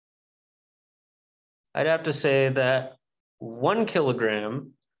 I'd have to say that 1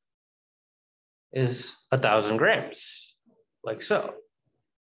 kilogram is 1,000 grams, like so.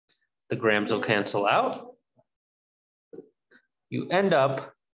 The grams will cancel out. You end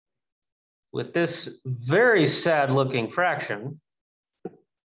up with this very sad looking fraction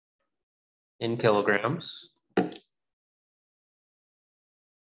in kilograms.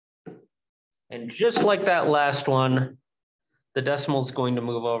 And just like that last one, the decimal is going to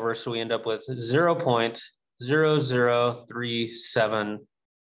move over. So we end up with 0.0037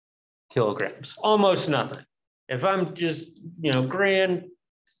 kilograms, almost nothing. If I'm just,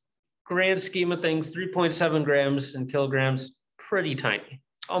 grand scheme of things, 3.7 grams in kilograms, pretty tiny,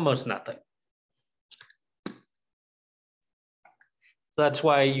 almost nothing. So that's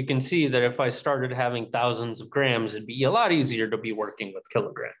why you can see that if I started having thousands of grams, it'd be a lot easier to be working with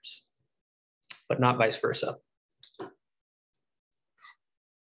kilograms, but not vice versa.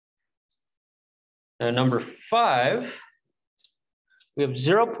 Now, number 5, we have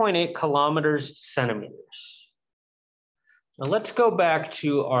 0.8 kilometers to centimeters. Now let's go back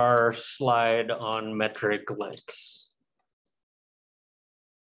to our slide on metric lengths.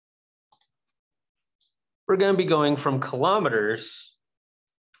 We're going to be going from kilometers,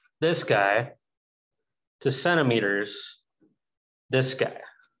 this guy, to centimeters, this guy.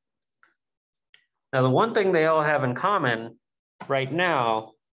 Now the one thing they all have in common right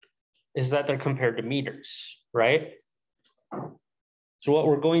now is that they're compared to meters, right? So what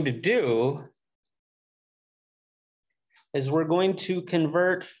we're going to do is we're going to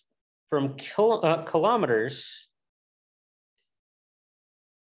convert from kilometers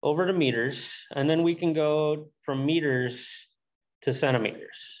over to meters, and then we can go from meters to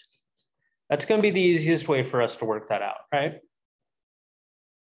centimeters. That's going to be the easiest way for us to work that out, right?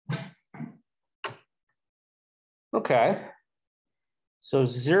 Okay, so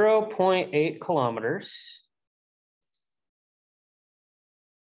 0.8 kilometers.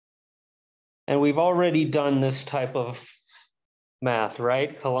 And we've already done this type of math,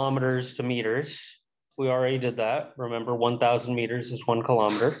 right? Kilometers to meters. We already did that. Remember, 1,000 meters is 1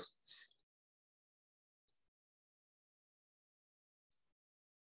 kilometer.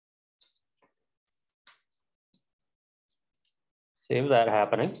 Save that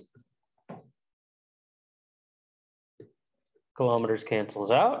happening. Kilometers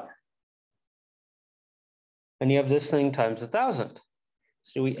cancels out. And you have this thing times 1,000.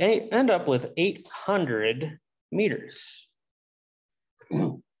 So we end up with 800 meters.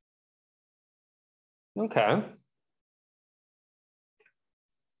 Okay.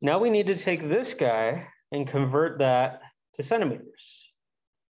 Now we need to take this guy and convert that to to centimeters.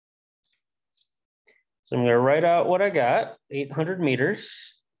 So I'm going to write out what I got, 800 meters.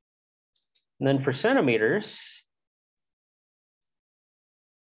 And then for centimeters,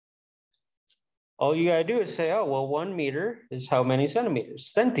 all you got to do is say, oh, well, 1 meter is how many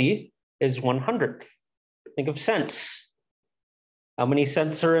centimeters? Centi is 100th. Think of cents. How many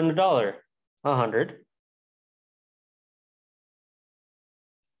cents are in a dollar? 100.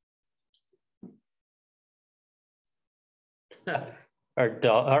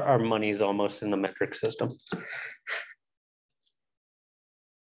 Our money is almost in the metric system.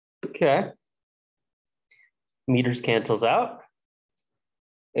 Okay. Meters cancels out.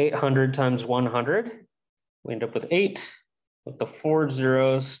 800 times 100. We end up with 8. With the 4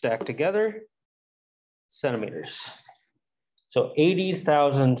 zeros stacked together. Centimeters. So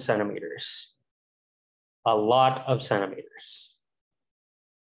 80,000 centimeters. A lot of centimeters.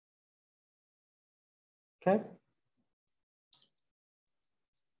 Okay.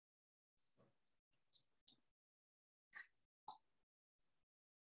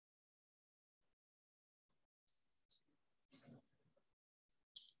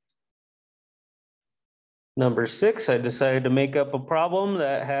 Number 6, I decided to make up a problem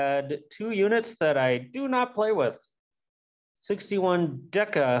that had 2 units that I do not play with. 61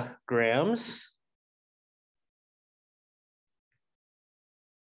 decagrams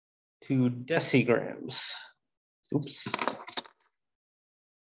to decigrams. Oops.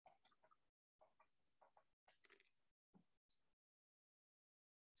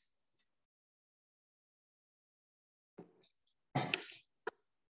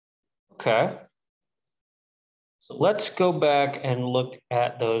 Okay. So let's go back and look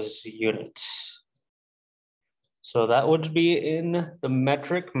at those units. So that would be in the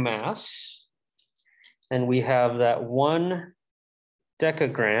metric mass. And we have that 1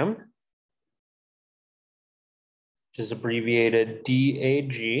 decagram, which is abbreviated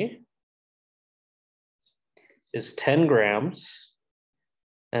DAG, is 10 grams,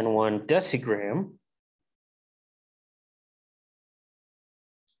 and 1 decigram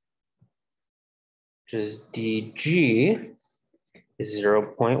which is DG, is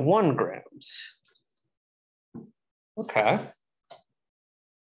 0.1 grams. Okay.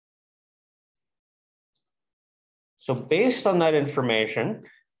 So based on that information,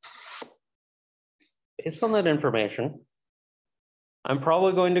 I'm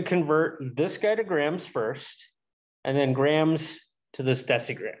probably going to convert this guy to grams first, and then grams to this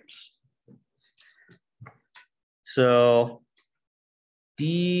decigrams. So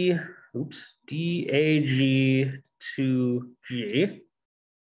DAG to G.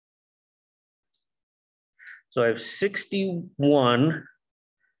 So I have 61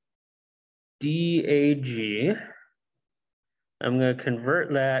 DAG. I'm going to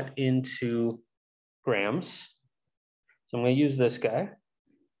convert that into grams. So I'm going to use this guy.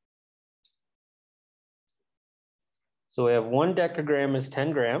 So we have 1 decagram is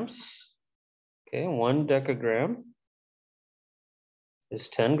 10 grams. Okay, 1 decagram is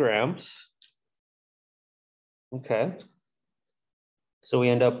 10 grams. Okay. So we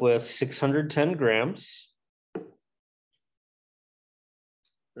end up with 610 grams.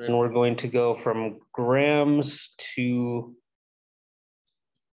 And then we're going to go from grams to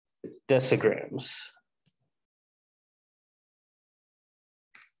decigrams.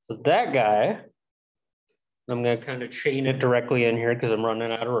 So that guy, I'm going to kind of chain it directly in here because I'm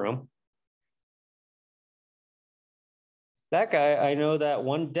running out of room. That guy, I know that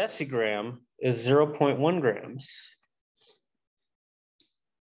 1 decigram is 0.1 grams.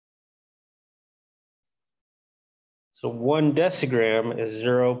 So 1 decigram is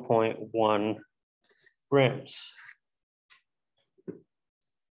 0.1 grams.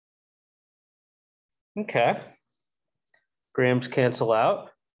 Okay. Grams cancel out.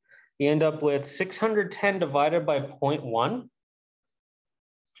 You end up with 610 divided by 0.1, which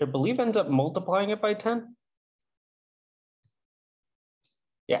I believe ends up multiplying it by 10.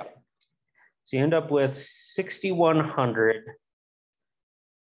 Yeah. So you end up with 6,100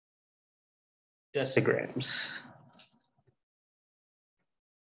 decigrams.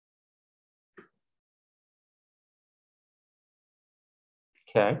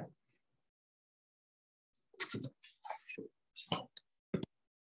 Okay.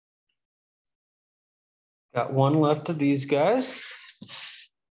 Got one left of these guys.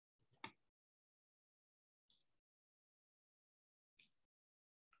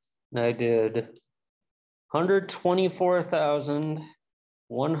 And I did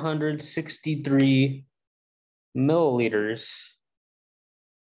 124,163 milliliters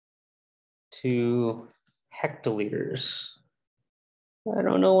to hectoliters. I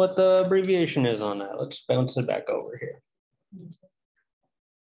don't know what the abbreviation is on that. Let's bounce it back over here.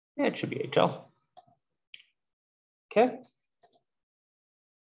 Yeah, it should be HL. Okay.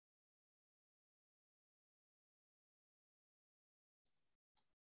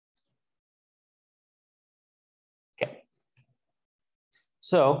 Okay.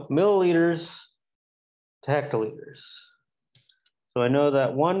 So milliliters to hectoliters. So I know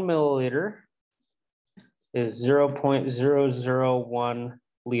that 1 milliliter is 0.001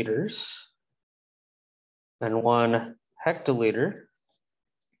 liters, and 1 hectoliter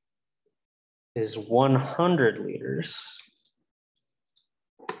is 100 liters.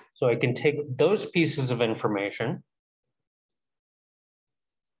 So I can take those pieces of information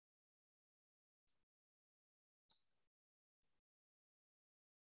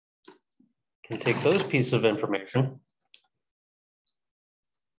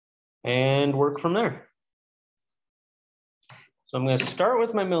and work from there. So I'm going to start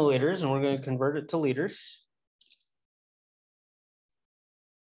with my milliliters and we're going to convert it to liters.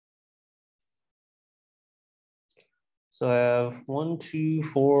 So I have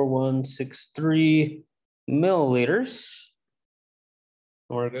 1,24163 milliliters.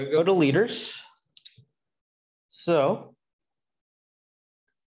 We're going to go to liters. So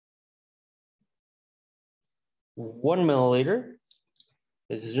 1 milliliter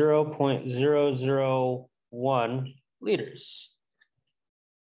is 0.001 liters.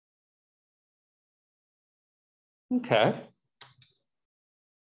 Okay.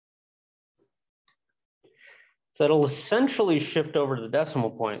 So it'll essentially shift over to the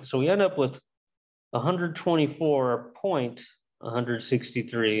decimal point. So we end up with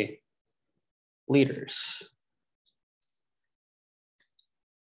 124.163 liters.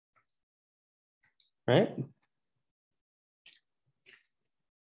 Right?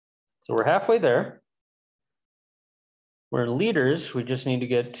 So we're halfway there. We're in liters, we just need to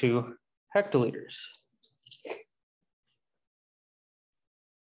get to hectoliters.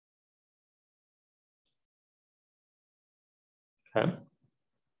 Okay. I'm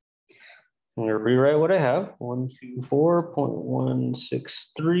going to rewrite what I have.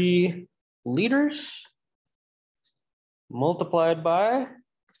 124.163 liters multiplied by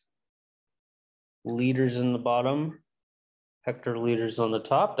liters in the bottom, hectoliters on the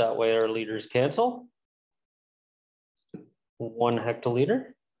top. That way our liters cancel. 1 hectoliter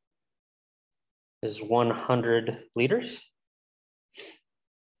is 100 liters.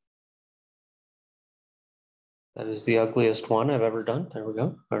 That is the ugliest one I've ever done. There we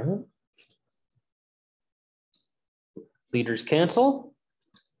go. All right. Liters cancel.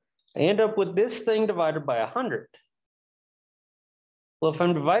 I end up with this thing divided by 100. Well, if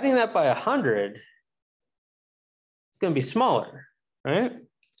I'm dividing that by 100, it's going to be smaller, right?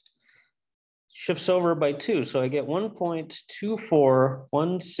 Shifts over by 2, so I get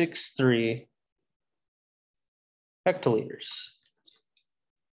 1.24163 hectoliters.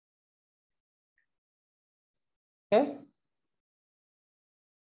 Okay.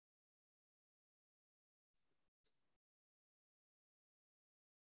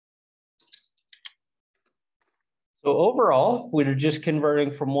 So overall, if we're just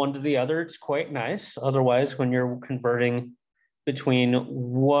converting from one to the other, it's quite nice. Otherwise, when you're converting between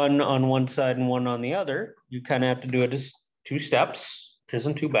one on one side and one on the other, you kind of have to do it as 2 steps, which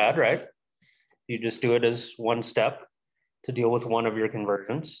isn't too bad, right? You just do it as 1 step to deal with one of your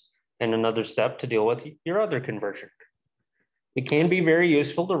conversions and another step to deal with your other conversion. It can be very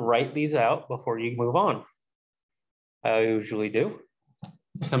useful to write these out before you move on. I usually do.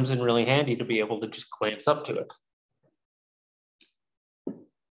 It comes in really handy to be able to just glance up to it.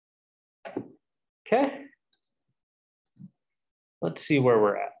 Okay. Let's see where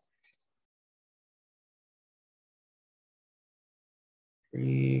we're at.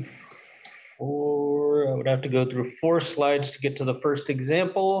 3, 4, I would have to go through 4 slides to get to the first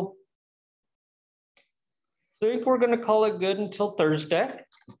example. I think we're going to call it good until Thursday.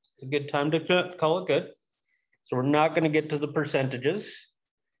 It's a good time to call it good. So we're not going to get to the percentages.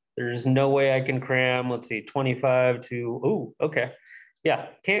 There's no way I can cram, let's see, 25 to, oh, okay. Yeah,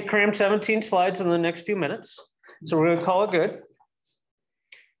 can't cram 17 slides in the next few minutes. So we're going to call it good.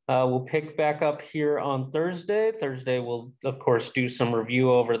 We'll pick back up here on Thursday. Thursday, we'll, of course, do some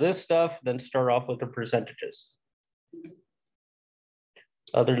review over this stuff, then start off with the percentages.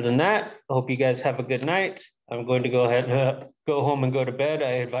 Other than that, I hope you guys have a good night. I'm going to go ahead and go home and go to bed.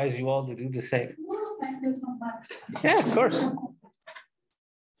 I advise you all to do the same. Well, thank you so much. Yeah, of course.